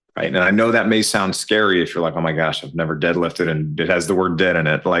 right? And I know that may sound scary if you're like, oh my gosh, I've never deadlifted and it has the word dead in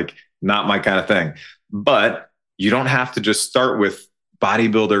it. Like, not my kind of thing. But you don't have to just start with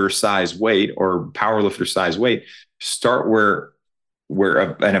bodybuilder size weight or powerlifter size weight. Start where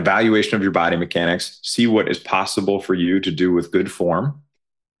an evaluation of your body mechanics, see what is possible for you to do with good form,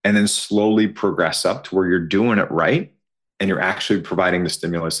 and then slowly progress up to where you're doing it right and you're actually providing the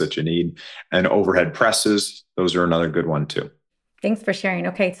stimulus that you need. And overhead presses, those are another good one too. Thanks for sharing.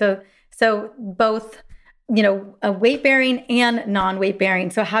 Okay, so both, a weight bearing and non-weight bearing.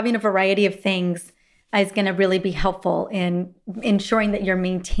 So having a variety of things is going to really be helpful in ensuring that you're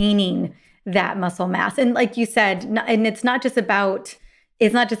maintaining that muscle mass. And like you said, and it's not just about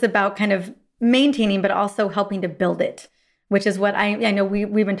kind of maintaining, but also helping to build it, which is what I know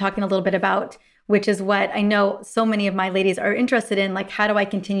we've been talking a little bit about, which is what I know so many of my ladies are interested in. Like, how do I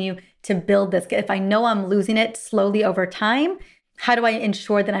continue to build this? If I know I'm losing it slowly over time, how do I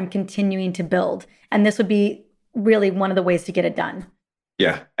ensure that I'm continuing to build? And this would be really one of the ways to get it done.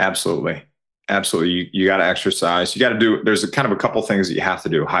 Yeah, absolutely. Absolutely. You got to exercise. You got to do, there's a kind of a couple things that you have to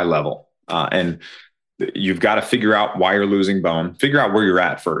do high level. And you've got to figure out why you're losing bone, figure out where you're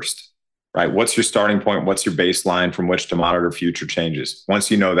at first, right? What's your starting point? What's your baseline from which to monitor future changes?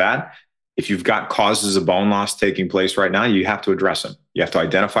 Once you know that, if you've got causes of bone loss taking place right now, you have to address them. You have to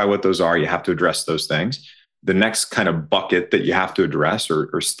identify what those are. You have to address those things. The next kind of bucket that you have to address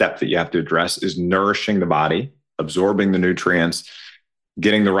or step that you have to address is nourishing the body, absorbing the nutrients,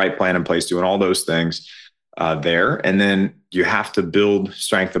 getting the right plan in place, doing all those things. there. And then you have to build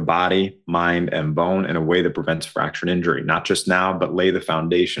strength of body, mind, and bone in a way that prevents fracture and injury, not just now, but lay the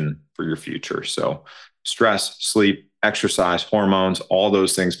foundation for your future. So stress, sleep, exercise, hormones, all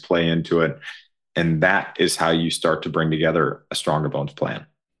those things play into it. And that is how you start to bring together a stronger bones plan.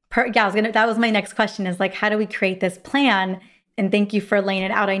 That was my next question, is like, how do we create this plan? And thank you for laying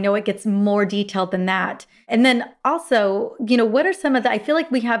it out. I know it gets more detailed than that. And then also, what are some of I feel like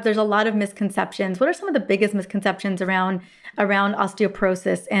there's a lot of misconceptions. What are some of the biggest misconceptions around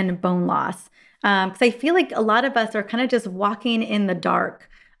osteoporosis and bone loss? Because I feel like a lot of us are kind of just walking in the dark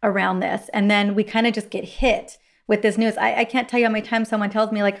around this. And then we kind of just get hit with this news. I can't tell you how many times someone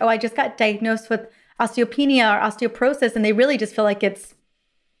tells me like, oh, I just got diagnosed with osteopenia or osteoporosis. And they really just feel like it's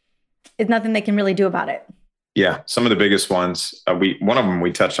nothing they can really do about it. Yeah. Some of the biggest ones, one of them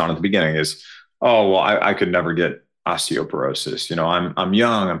we touched on at the beginning is, oh, well, I could never get osteoporosis. I'm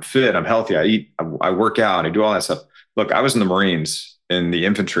young, I'm fit, I'm healthy. I eat, I work out, I do all that stuff. Look, I was in the Marines, in the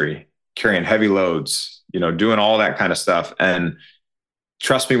infantry, carrying heavy loads, doing all that kind of stuff. And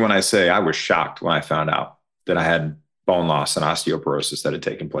trust me when I say I was shocked when I found out that I had bone loss and osteoporosis that had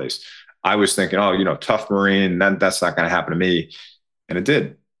taken place. I was thinking, oh, tough Marine, that's not going to happen to me. And it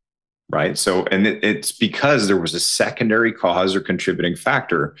did. Right. So, and it's because there was a secondary cause or contributing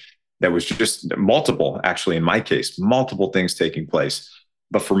factor that was just multiple, actually, in my case, multiple things taking place.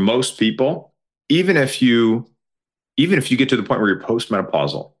 But for most people, even if you get to the point where you're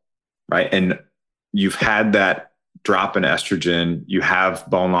postmenopausal, right, and you've had that drop in estrogen, you have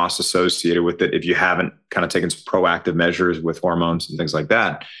bone loss associated with it, if you haven't kind of taken some proactive measures with hormones and things like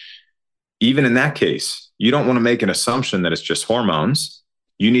that, even in that case, you don't want to make an assumption that it's just hormones.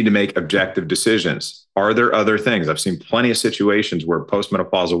 You need to make objective decisions. Are there other things? I've seen plenty of situations where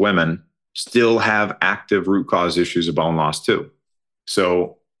postmenopausal women still have active root cause issues of bone loss too.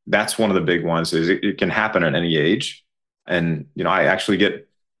 So that's one of the big ones, is it can happen at any age. And, I actually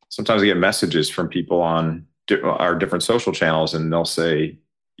sometimes I get messages from people on our different social channels, and they'll say,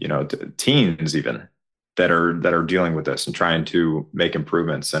 teens even that are dealing with this and trying to make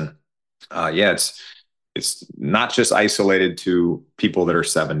improvements. And it's not just isolated to people that are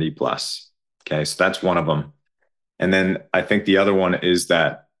 70 plus. Okay. So that's one of them. And then I think the other one is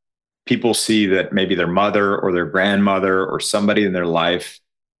that people see that maybe their mother or their grandmother or somebody in their life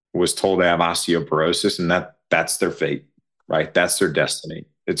was told they have osteoporosis, and that's their fate, right? That's their destiny.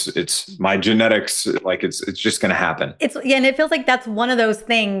 It's my genetics. Like it's just going to happen. And it feels like that's one of those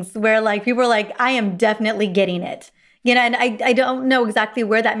things where like people are like, I am definitely getting it. And I don't know exactly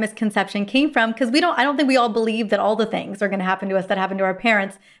where that misconception came from, because I don't think we all believe that all the things are going to happen to us that happened to our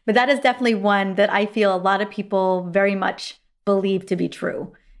parents. But that is definitely one that I feel a lot of people very much believe to be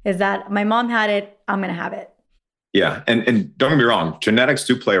true, is that my mom had it, I'm going to have it. Yeah. And don't get me wrong, genetics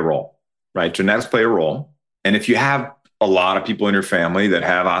do play a role, right? Genetics play a role. And if you have a lot of people in your family that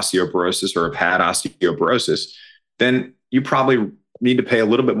have osteoporosis or have had osteoporosis, then you probably need to pay a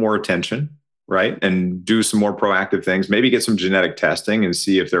little bit more attention, right? And do some more proactive things, maybe get some genetic testing and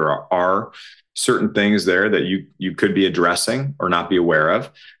see if there are certain things there that you could be addressing or not be aware of.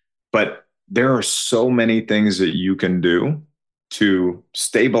 But there are so many things that you can do to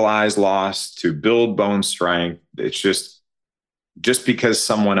stabilize loss, to build bone strength. It's just because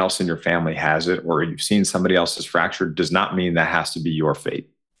someone else in your family has it or you've seen somebody else's fractured does not mean that has to be your fate.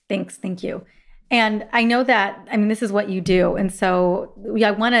 Thanks. Thank you. And I know that, this is what you do. And so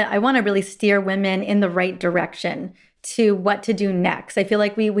I want to really steer women in the right direction to what to do next. I feel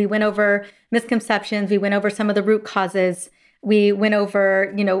like we went over misconceptions. We went over some of the root causes. We went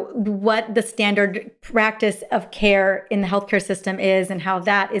over, what the standard practice of care in the healthcare system is and how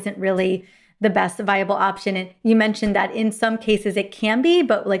that isn't really the best viable option. And you mentioned that in some cases it can be,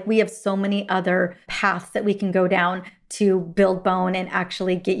 but like we have so many other paths that we can go down to build bone and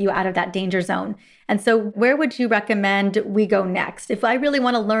actually get you out of that danger zone. And so where would you recommend we go next? If I really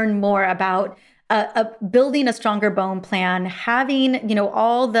want to learn more about building a stronger bone plan, having,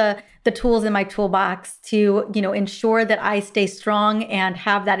 all the tools in my toolbox to, ensure that I stay strong and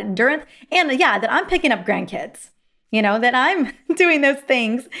have that endurance, and that I'm picking up grandkids, that I'm doing those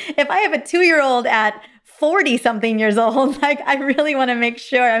things. If I have a 2-year-old at 40 something years old, like I really want to make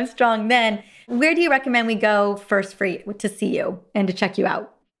sure I'm strong then. Where do you recommend we go first to see you and to check you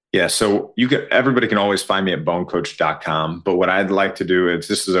out? Yeah. So everybody can always find me at bonecoach.com. But what I'd like to do, if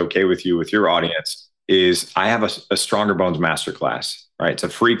this is okay with you, with your audience, is I have a Stronger Bones Masterclass, right? It's a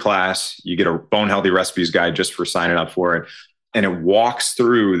free class. You get a Bone Healthy Recipes guide just for signing up for it. And it walks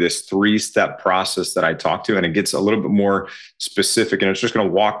through this 3-step process that I talked to, and it gets a little bit more specific. And it's just going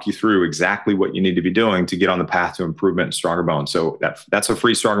to walk you through exactly what you need to be doing to get on the path to improvement and stronger bones. So that's a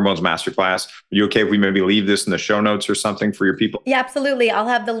free Stronger Bones Masterclass. Are you okay if we maybe leave this in the show notes or something for your people? Yeah, absolutely. I'll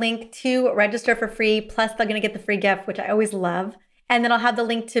have the link to register for free. Plus, they're going to get the free gift, which I always love. And then I'll have the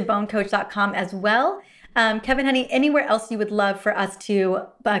link to bonecoach.com as well. Kevin, honey, anywhere else you would love for us to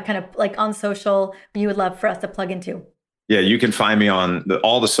kind of like on social, you would love for us to plug into? Yeah, you can find me on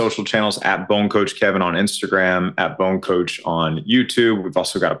all the social channels at Bone Coach Kevin on Instagram, at Bone Coach on YouTube. We've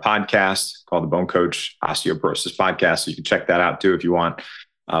also got a podcast called the Bone Coach Osteoporosis Podcast. So you can check that out too if you want.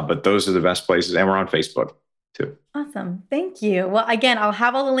 But those are the best places. And we're on Facebook too. Awesome. Thank you. Well, again, I'll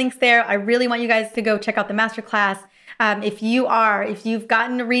have all the links there. I really want you guys to go check out the masterclass. If you've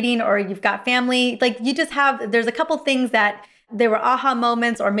gotten a reading or you've got family, like you just have, there's a couple things that there were aha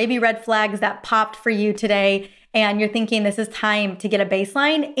moments or maybe red flags that popped for you today. And you're thinking this is time to get a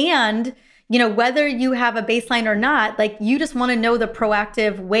baseline. And, whether you have a baseline or not, like you just want to know the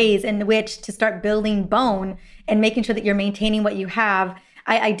proactive ways in which to start building bone and making sure that you're maintaining what you have.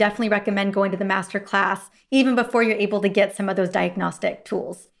 I definitely recommend going to the masterclass even before you're able to get some of those diagnostic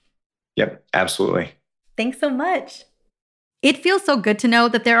tools. Yep, absolutely. Thanks so much. It feels so good to know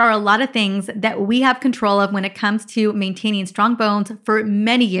that there are a lot of things that we have control of when it comes to maintaining strong bones for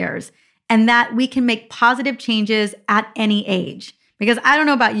many years, and that we can make positive changes at any age. Because I don't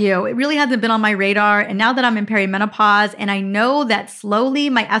know about you, it really hasn't been on my radar. And now that I'm in perimenopause and I know that slowly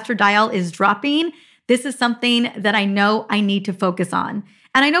my estradiol is dropping, this is something that I know I need to focus on.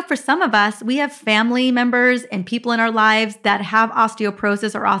 And I know for some of us, we have family members and people in our lives that have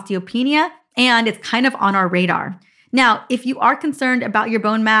osteoporosis or osteopenia, and it's kind of on our radar. Now, if you are concerned about your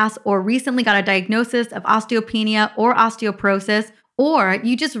bone mass or recently got a diagnosis of osteopenia or osteoporosis, or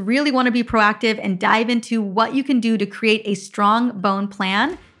you just really want to be proactive and dive into what you can do to create a strong bone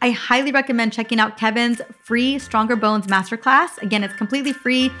plan, I highly recommend checking out Kevin's free Stronger Bones Masterclass. Again, it's completely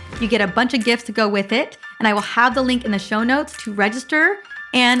free. You get a bunch of gifts to go with it, and I will have the link in the show notes to register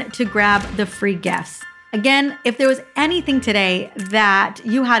and to grab the free gifts. Again, if there was anything today that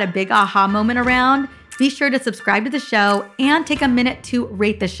you had a big aha moment around, be sure to subscribe to the show and take a minute to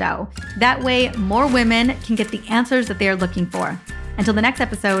rate the show. That way, more women can get the answers that they are looking for. Until the next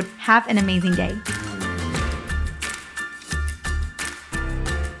episode, have an amazing day.